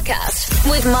Tub Podcast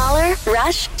with Mahler,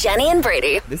 Rush, Jenny, and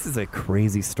Brady. This is a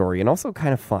crazy story and also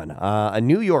kind of fun. A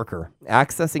New Yorker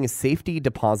accessing a safety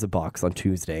deposit box on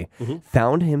Tuesday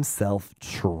found himself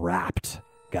trapped,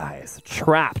 guys.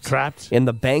 Trapped in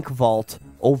the bank vault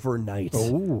overnight.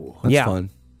 Ooh. That's Yeah. fun.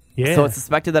 Yeah. So it's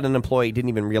suspected that an employee didn't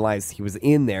even realize he was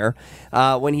in there.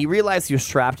 When he realized he was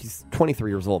trapped, he's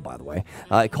 23 years old, by the way,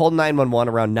 he called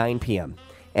 911 around 9 p.m.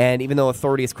 And even though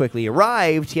authorities quickly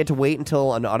arrived, he had to wait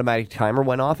until an automatic timer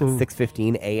went off at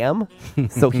 6:15 a.m.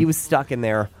 So he was stuck in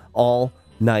there all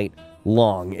night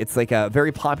long. It's like a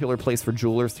very popular place for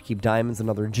jewelers to keep diamonds and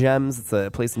other gems. It's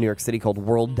a place in New York City called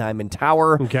World Diamond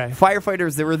Tower. Okay.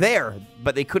 Firefighters, they were there,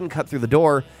 but they couldn't cut through the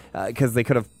door because they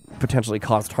could have potentially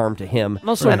caused harm to him.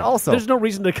 And also, there's no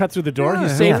reason to cut through the door. Yeah,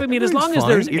 He's safe. yeah. I mean, as He's long as fine.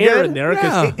 there's You air good? in there. 'Cause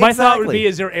Yeah, my thought would exactly. be,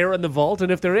 is there air in the vault?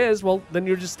 And if there is, well, then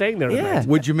you're just staying there. Yeah.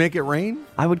 Would you make it rain?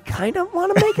 I would kind of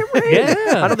want to make it rain.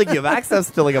 Yeah. I don't think you have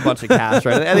access to like a bunch of cash,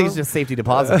 right? I think it's just safety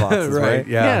deposit boxes, right?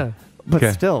 Yeah. But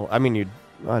Okay. still, I mean,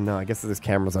 oh no, I guess there's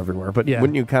cameras everywhere. But Yeah.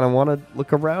 wouldn't you kind of want to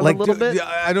look around a little bit?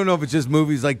 I don't know if it's just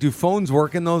movies. Like, do phones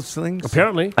work in those things?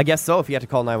 Apparently. I guess so. If you had to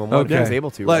call 911, if you was able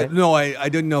to, Like, right? no, I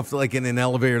didn't know if like in an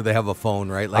elevator they have a phone,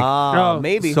 right? Like, Oh,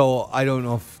 maybe. So I don't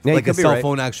know if Yeah, you like a could be cell right.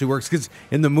 phone actually works because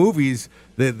in the movies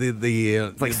the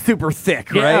It's like super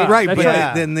thick, Yeah. right? right, that's but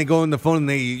right. then they go on the phone and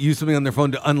they use something on their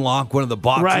phone to unlock one of the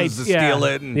boxes Right, to yeah. steal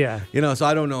it, and Yeah. you know. So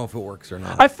I don't know if it works or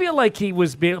not. I feel like he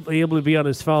was able to be on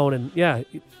his phone, and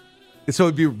so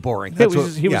it'd be boring. he That's was, what,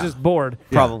 just, he was yeah. just bored.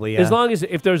 Probably, yeah. As long as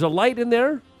if there's a light in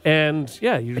there, and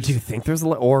you Do you think there's a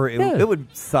or it Yeah. would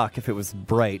suck if it was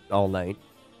bright all night?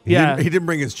 Yeah. He didn't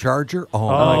bring his charger. Oh,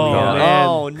 my Oh, God. man.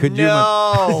 Oh, Could you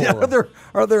no.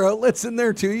 are there outlets in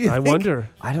there too? You I think? wonder.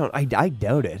 I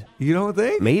doubt it. You don't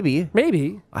think? Maybe.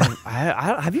 Maybe.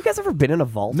 Have you guys ever been in a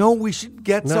vault? No, we should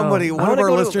get No. somebody, I one of wanna our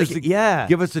go to, listeners, like, to yeah.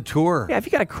 give us a tour. Yeah, if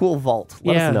you got a cool vault,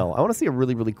 let Yeah. us know. I want to see a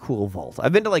really, really cool vault.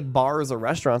 I've been to like bars or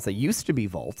restaurants that used to be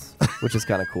vaults, which is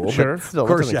kind of cool. Sure. But still, Of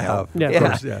course that doesn't you count. have. Yeah. Of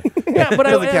course, yeah. Yeah, but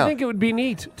Doesn't I count. think it would be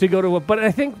neat to go to but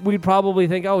I think we'd probably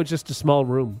think, oh, it's just a small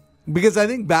room. Because I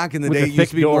think back in the With day, a it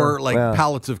used to be thick door. more like Yeah.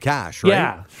 pallets of cash, right?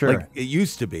 Yeah, sure. Like it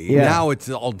used to be. Yeah. Now it's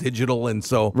all digital, and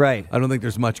so Right. I don't think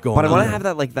there's much going But I on. want to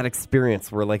there. have that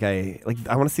experience where I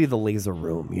want to see the laser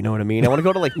room. You know what I mean? I want to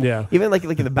go to Yeah. even like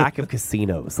in the back of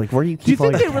casinos, like where do you keep Do you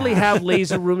think all they your really cash? have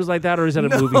laser rooms like that, or is that a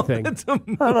movie thing? It's a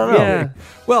movie. I don't know. Yeah.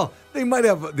 Well, they might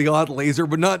have the odd laser,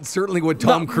 but not certainly what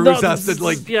Tom No, Cruise no, has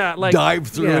to yeah, like- dive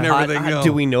through yeah. and everything. No.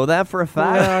 Do we know that for a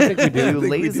fact? Yeah, I think we do. I think we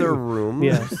Laser do. rooms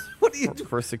Yeah. What do you do?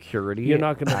 for security You're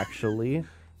not gonna- actually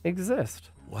exist.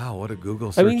 Wow, what a Google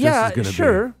I search mean, this yeah, is going to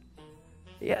sure.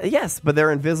 Yeah, yes, but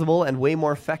they're invisible and way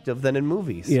more effective than in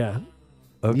movies. Yeah. be.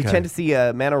 Okay. You tend to see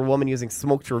a man or woman using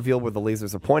smoke to reveal where the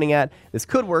lasers are pointing at. This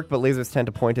could work, but lasers tend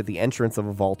to point at the entrance of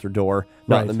a vault or door,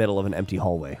 not in Right. the middle of an empty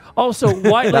hallway. Also,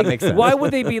 why That makes sense. why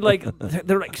would they be like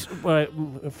they're like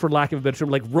for lack of a better term,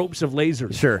 like ropes of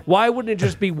lasers? Sure. Why wouldn't it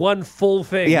just be one full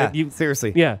thing? Yeah, that you,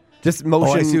 seriously. yeah. Just motion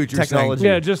Oh, I see what you're technology.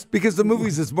 saying. Yeah, just Because the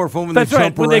movies, it's more fun when that's they right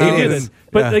jump when they around. can do and- this.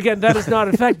 But yeah. again, that is not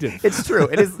effective. It's true.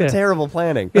 It is Yeah. terrible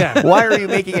planning. Yeah. Why are you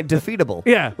making it defeatable?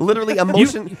 Yeah. Literally a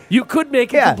motion. You could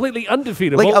make it Yeah. completely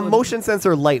undefeatable. Like a motion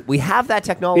sensor light. We have that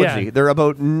technology. Yeah. They're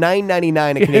about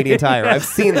 $9.99 at Canadian Tire. I've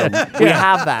seen them. We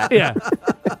have that. Yeah.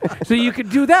 So you could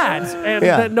do that, and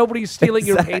Yeah. then nobody's stealing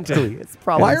your Exactly. painting. It's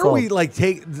probably Why are we like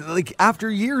after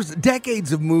years,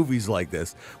 decades of movies like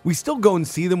this, we still go and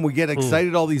see them. We get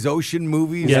excited, all these ocean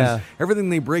movies, Yeah. and everything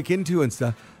they break into and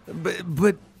stuff.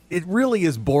 But it really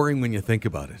is boring when you think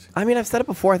about it. I mean, I've said it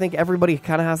before. I think everybody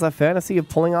kind of has that fantasy of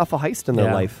pulling off a heist in their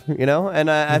Yeah. life, you know? And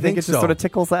I think think it just so? sort of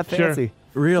tickles that Sure. fantasy.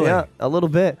 Really? Yeah, a little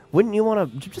bit. Wouldn't you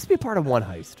want to just be part of one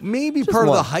heist? Maybe Just part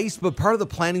one. of the heist, but part of the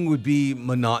planning would be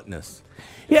monotonous.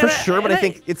 Yeah, For and sure, but and I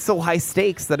think it's so high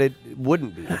stakes that it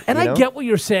wouldn't be. And you I know? get what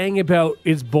you're saying about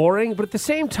it's boring, but at the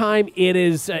same time, it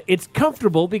is it's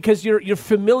comfortable because you're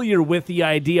familiar with the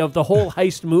idea of the whole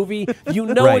heist movie. You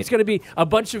know Right. it's going to be a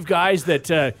bunch of guys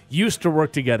that used to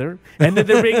work together, and then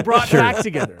they're being brought back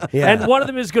together. Yeah. And one of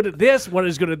them is good at this, one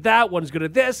is good at that, one's good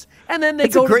at this, and then they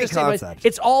It's a go to great the same place. concept.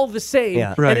 It's all the same,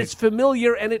 Yeah. Right. and it's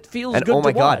familiar, and it feels And good oh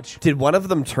my to God, watch. did one of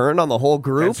them turn on the whole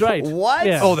group? That's right. What?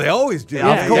 Yeah. Oh, they always do.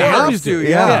 Yeah, They they have always to, do.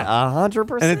 yeah.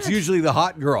 100%. And it's usually the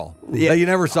hot girl Yeah. that you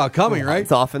never saw coming, right?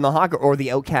 It's often the hawker or the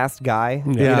outcast guy.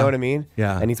 You Yeah. know what I mean?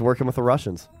 Yeah. And he's working with the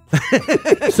Russians.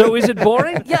 So is it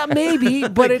boring? Yeah, maybe,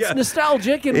 but it's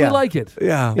nostalgic, and Yeah. we like it.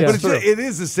 Yeah, Yeah. but True. it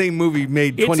is the same movie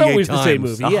made It's 28 always times. the same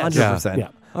movie. Yes. 100%. Yeah.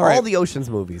 All right. All the Ocean's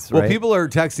movies, Well, right? people are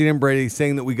texting in, Brady,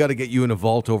 saying that we got to get you in a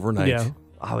vault overnight. Yeah.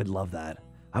 I would love that.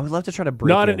 I would love to try to break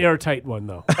Not in. an airtight one,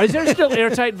 though. Is there still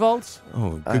airtight vaults?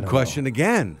 Oh, good question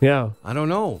again. Yeah. I don't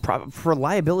know. For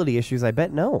liability issues, I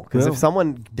bet no. Because No. if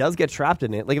someone does get trapped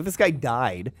in it, like if this guy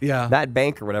died, Yeah. that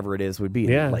bank or whatever it is would be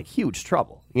Yeah. in like huge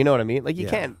trouble. You know what I mean? Like you Yeah.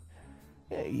 can't.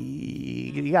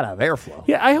 You gotta have airflow.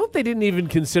 Yeah, I hope they didn't even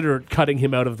consider cutting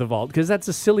him out of the vault because that's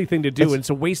a silly thing to do and it's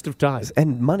a waste of time.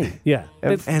 And money. Yeah.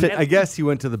 And- It's- And I guess he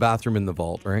went to the bathroom in the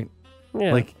vault, right?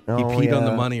 yeah. Like he Oh, peed on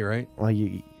the yeah. money, right?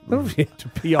 Well, to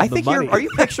pee on I the think money. you're. Are you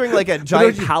picturing like a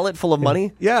giant you- pallet full of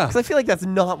money? Yeah. Because I feel like that's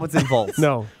not what's in vaults.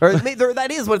 No. Or that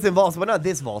is what's in vaults, but not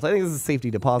this vault. I think this is a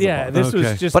safety deposit Yeah, vault. this Okay.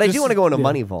 was just. But I this- do want to go in a yeah.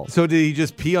 money vault. So did he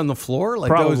just pee on the floor? Like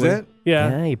Probably. that was it? Yeah,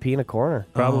 Yeah, you pee in a corner.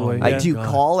 probably. Oh, I yeah. do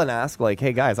call and ask like,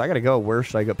 "Hey guys, I gotta go. Where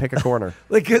should I go? Pick a corner."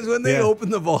 Like, because when they Yeah. open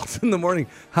the vaults in the morning,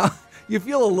 you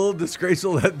feel a little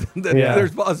disgraceful that Yeah.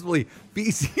 there's possibly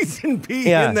feces and pee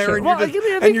Yeah, in there, sure. and Well, you're I just,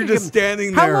 think and you're you just can-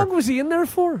 standing How there. long was he in there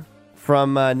for?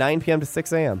 From 9 p.m. to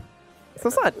 6 a.m. So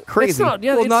it's not crazy. It's not.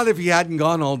 Yeah, well, it's, not if he hadn't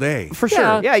gone all day. for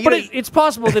sure. Yeah, you but know, it's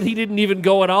possible that he didn't even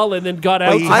go at all and then got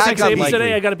out. he at had 6 got a.m. He said, likely.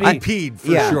 "Hey, I got to pee." I peed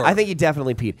for yeah, sure. I think he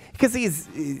definitely peed because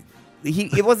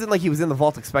it wasn't like he was in the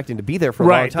vault expecting to be there for a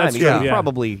long Right, time. that's He true. was yeah.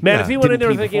 probably Man, if he went in didn't there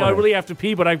pee thinking, "I beforehand. really have to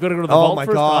pee, but I've got to go to the Oh vault my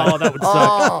first," God. oh, that would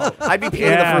suck. Oh, I'd be peeing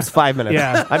Yeah. the first 5 minutes.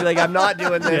 Yeah. I'd be like, I'm not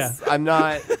doing this. Yeah. I'm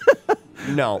not.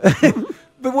 No.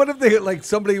 But what if they like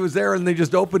somebody was there and they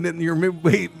just opened it and you're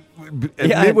midway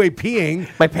Yeah. peeing?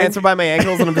 My pants are by my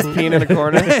ankles and I'm just peeing in a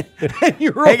corner. And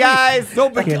you're Hey, guys. No,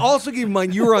 but also keep in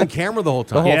mind you were on camera the whole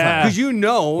time. whole time. Because you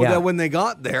know Yeah. that when they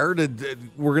got there,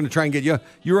 we're going to try and get you.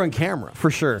 You're on camera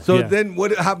For sure. So Yeah. then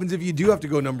what happens if you do have to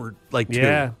go number like 2?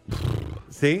 Yeah.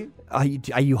 See?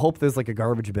 you hope there's like a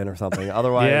garbage bin or something.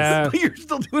 Otherwise, Yeah. You're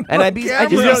still doing it And on I'd be- camera. I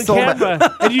just You're be on so mad.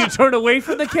 camera, and you turn away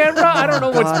from the camera. I don't know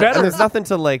what's and better. there's nothing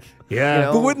to like. Yeah. you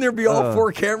know, But wouldn't there be all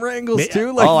 4 camera angles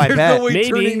too? Like, Oh, I there's bet. no way Maybe.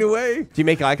 turning away. Do you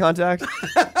make eye contact?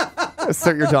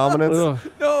 Assert your dominance. Ugh.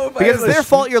 No, if I Because had it's a their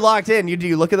fault you're locked in. Do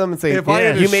you look at them and say, If I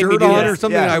had a you made me shirt do on this? or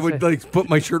something, Yeah. I would like put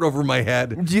my shirt over my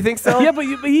head. Do you think so? Yeah, but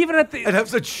even at the I'd have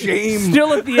such shame.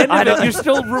 still at the end of it, you're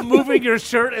still removing your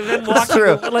shirt and then walking.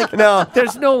 true. Like No.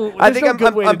 there's no. I There's think no I'm, good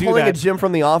I'm, way I'm to do pulling that. a Jim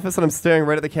from the office and I'm staring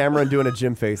right at the camera and doing a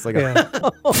Jim face. Like, Yeah.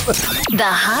 The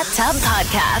Hot Tub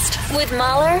Podcast with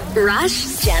Mahler,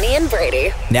 Rush, Jenny, and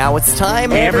Brady. Now it's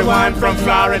time Everyone from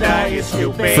Florida is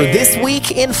stupid. for This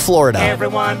Week in Florida.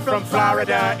 Everyone from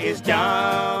Florida is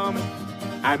dumb.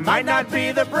 I might not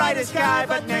be the brightest guy,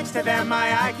 but next to them my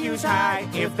IQ's high.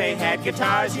 If they had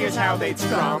guitars, here's how they'd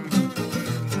strum.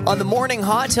 On the Morning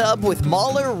Hot Tub with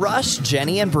Mahler, Rush,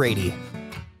 Jenny, and Brady.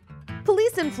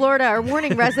 Police in Florida are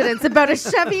warning residents about a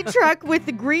Chevy truck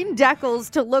with green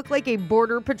decals to look like a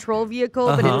border patrol vehicle,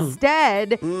 but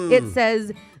instead it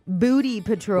says Booty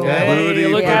Patrol. Hey,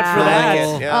 look out for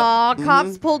that.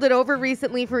 Cops pulled it over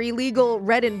recently for illegal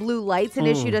red and blue lights and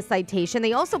issued a citation.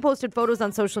 They also posted photos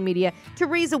on social media to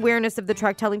raise awareness of the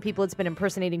truck, telling people it's been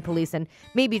impersonating police and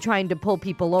maybe trying to pull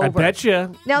people over. I bet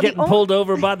you Now the getting pulled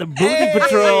over by the booty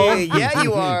patrol. Yeah,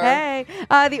 you are. Hey,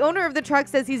 the owner of the truck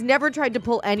says he's never tried to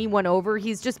pull anyone over.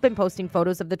 He's just been posting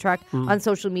photos of the truck on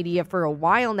social media for a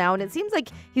while now, and it seems like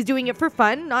he's doing it for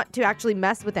fun, not to actually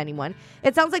mess with anyone.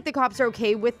 It sounds like the cops are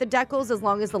okay with the decals as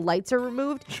long as the lights are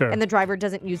removed and the driver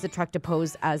doesn't use the truck to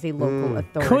pose as a local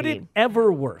authority. Could it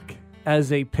ever work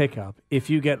as a pickup if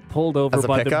you get pulled over As a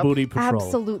by the pickup? booty patrol?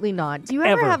 Absolutely not. Do you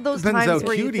ever Ever. have those Depends times how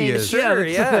where you cute he think, is. Sure, that's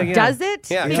the yeah. thing, yeah. does it?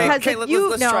 Yeah, Because okay, if let's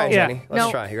you try, no. Jenny. Let's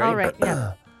no. try. You ready? All right,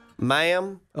 yeah.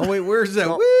 Ma'am. Oh wait, where's that?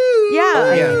 Woo! Yeah,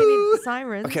 I Yeah. really need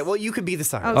sirens. Okay, well, you could be the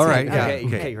siren. Oh, All right, yeah.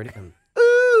 Okay, you ready?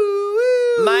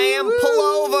 Ma'am, pull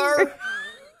over.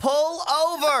 Pull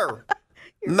over.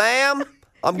 Ma'am,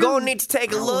 I'm going to need to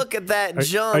take a look at that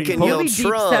junk you in your pulling deep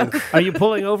trunk. sound? Are you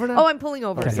pulling over now? Oh, I'm pulling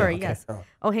over. Sorry, okay. yes.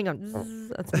 Oh, hang on. Zzz,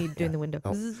 that's me doing the window.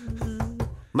 Zzz.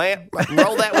 Ma'am,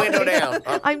 roll that window down.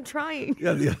 I'm trying.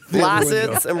 Yeah, the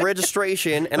License and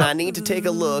registration, and I need to take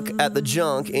a look at the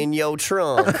junk in your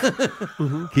trunk.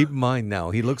 Keep in mind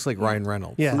now, he looks like Ryan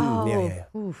Reynolds. Yeah. Oh,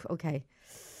 yeah. Oof, okay.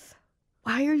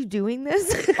 Why are you doing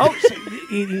this? Oh,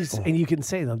 so and you can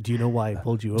say, though, do you know why I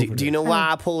pulled you over? Do you know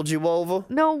why I pulled you over?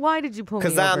 No, why did you pull me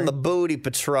over? Because I'm the booty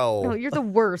patrol. No, you're the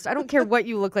worst. I don't care what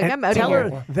you look like. I'm out of Tell here.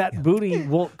 her that booty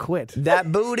won't quit.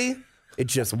 That booty, it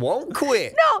just won't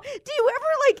quit. No, do you ever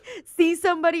like see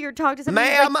somebody or talk to somebody?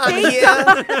 Ma'am, like,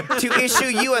 I'm here to issue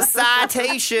you a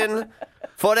citation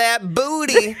for that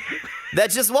booty that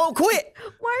just won't quit.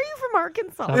 Why are you from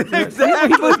Arkansas?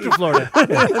 He moved to Florida.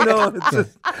 No, it's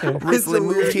just Recently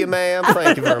moved here, ma'am.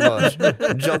 Thank you very much.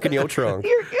 Junk in your trunk.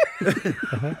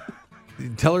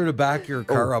 tell her to back your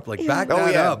car up. Like back Oh,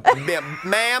 that yeah. up. Yeah,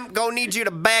 ma'am, gonna need you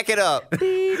to back it up. Beep,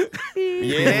 beep.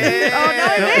 Yeah. Oh,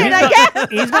 no, I did. I guess.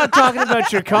 He's not talking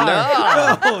about your car.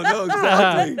 Oh no,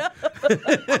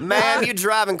 exactly. Ma'am, you're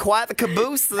driving quite the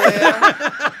caboose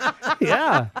there.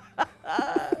 Yeah.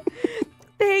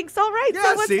 Thanks. All right. Yeah,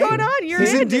 so what's see? going on? You're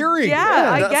He's in. endearing.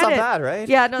 Yeah, I that's get not it. bad, right?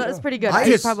 Yeah, no, that's pretty good.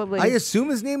 I Probably. assume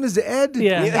his name is Ed.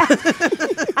 Yeah.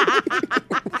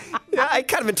 Yeah, I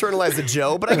kind of internalized the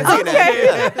Joe, but I can see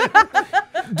Okay.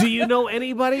 that. Do you know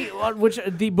anybody on which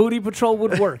the booty patrol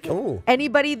would work? Oh.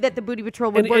 Anybody that the booty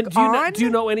patrol would And work on? do you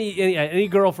know any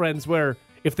girlfriends where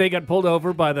if they got pulled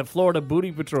over by the Florida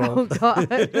booty patrol? Oh God.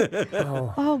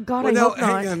 Oh God. Well, I now, hope not.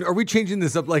 hang on. Are we changing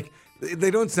this up? Like,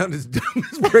 they don't sound as dumb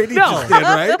as Brady No. just did,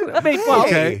 right? Well,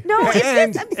 Okay. No, it's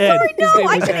And- I'm Ed. sorry. His No, name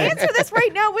I was can Ed. answer this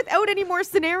right now without any more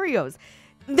scenarios.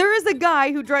 There is a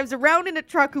guy who drives around in a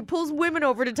truck who pulls women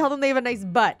over to tell them they have a nice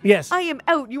butt. Yes. I am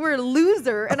out. You are a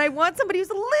loser, and I want somebody who's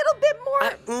a little bit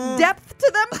more depth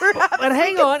to them. Perhaps. But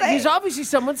hang we could on, say. he's obviously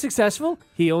someone successful.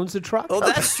 He owns a truck. Oh,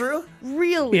 that's true.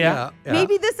 Really? Yeah.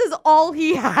 Maybe this is all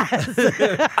he has.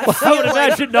 I would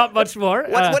imagine not much more.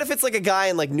 What if it's like a guy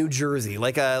in like New Jersey,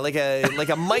 like a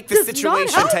Mike the Does not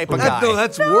Situation help. type of guy? No,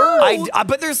 that's worse.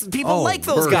 But there's people Oh, like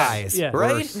those worse. guys, Yeah.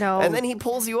 right? Worse. No. And then he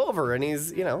pulls you over, and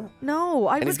he's No,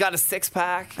 I and he's would. got a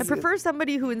six-pack. I prefer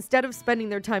somebody who, instead of spending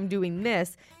their time doing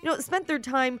this, spent their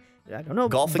time, I don't know,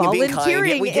 Golfing and being kind. Yeah,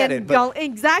 volunteering we get and it, but-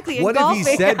 exactly. and What if he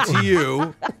golfing. said to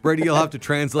you, Brady? You'll have to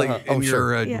translate in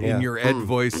sure. your Yeah. in your Ed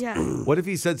voice. Yeah. What if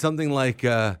he said something like,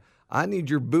 "I need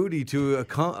your booty to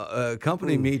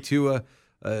accompany me to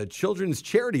a children's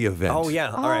charity event"? Oh yeah.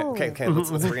 All right. Okay.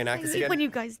 Let's reenact I this hate again. when you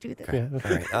guys do this.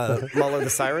 All right. Muller the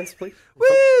sirens, please. Woo,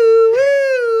 woo,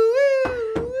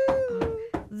 woo,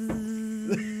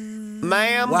 woo.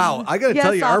 Ma'am. Wow, I got to Yes,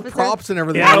 tell you, our officer. props and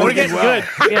everything. Yeah, are we're working getting well.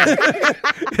 good. Yeah.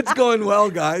 It's going well,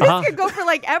 guys. This could go for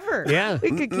like ever. Yeah. We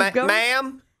could keep going.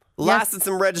 Ma'am, licensing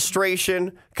some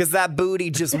registration because that booty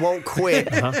just won't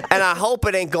quit. Uh-huh. And I hope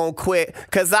it ain't going to quit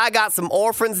because I got some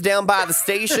orphans down by the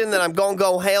station that I'm going to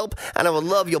go help, and I would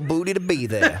love your booty to be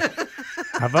there.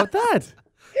 How about that?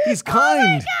 He's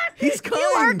kind. He's kind. You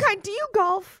are kind. Do you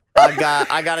golf? I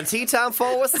got a tea time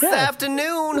for us this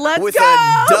afternoon Let's with go.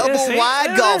 a double Yeah, see? wide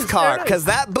Yeah, golf nice, cart very because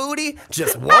that booty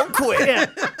just won't quit. Yeah.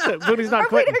 Booty's not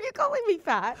Wait, quitting. are you calling me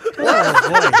fat?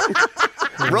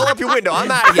 Oh, Roll up your window. I'm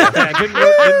out of here. boy. Yeah,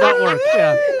 did not work.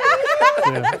 Yeah.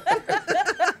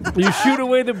 You shoot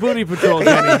away the booty patrol,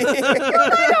 Jenny.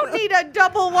 I don't need a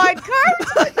double wide cart.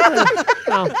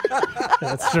 Oh,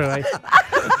 that's true.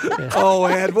 Oh,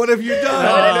 Ed, what have you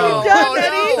done?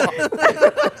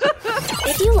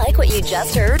 If you like what you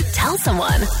just heard, tell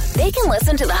someone. They can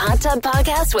listen to the Hot Tub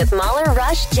Podcast with Mahler,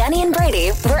 Rush, Jenny, and Brady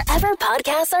wherever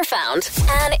podcasts are found.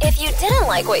 And if you didn't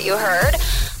like what you heard,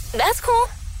 that's cool.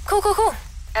 Cool.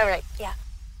 All right, yeah.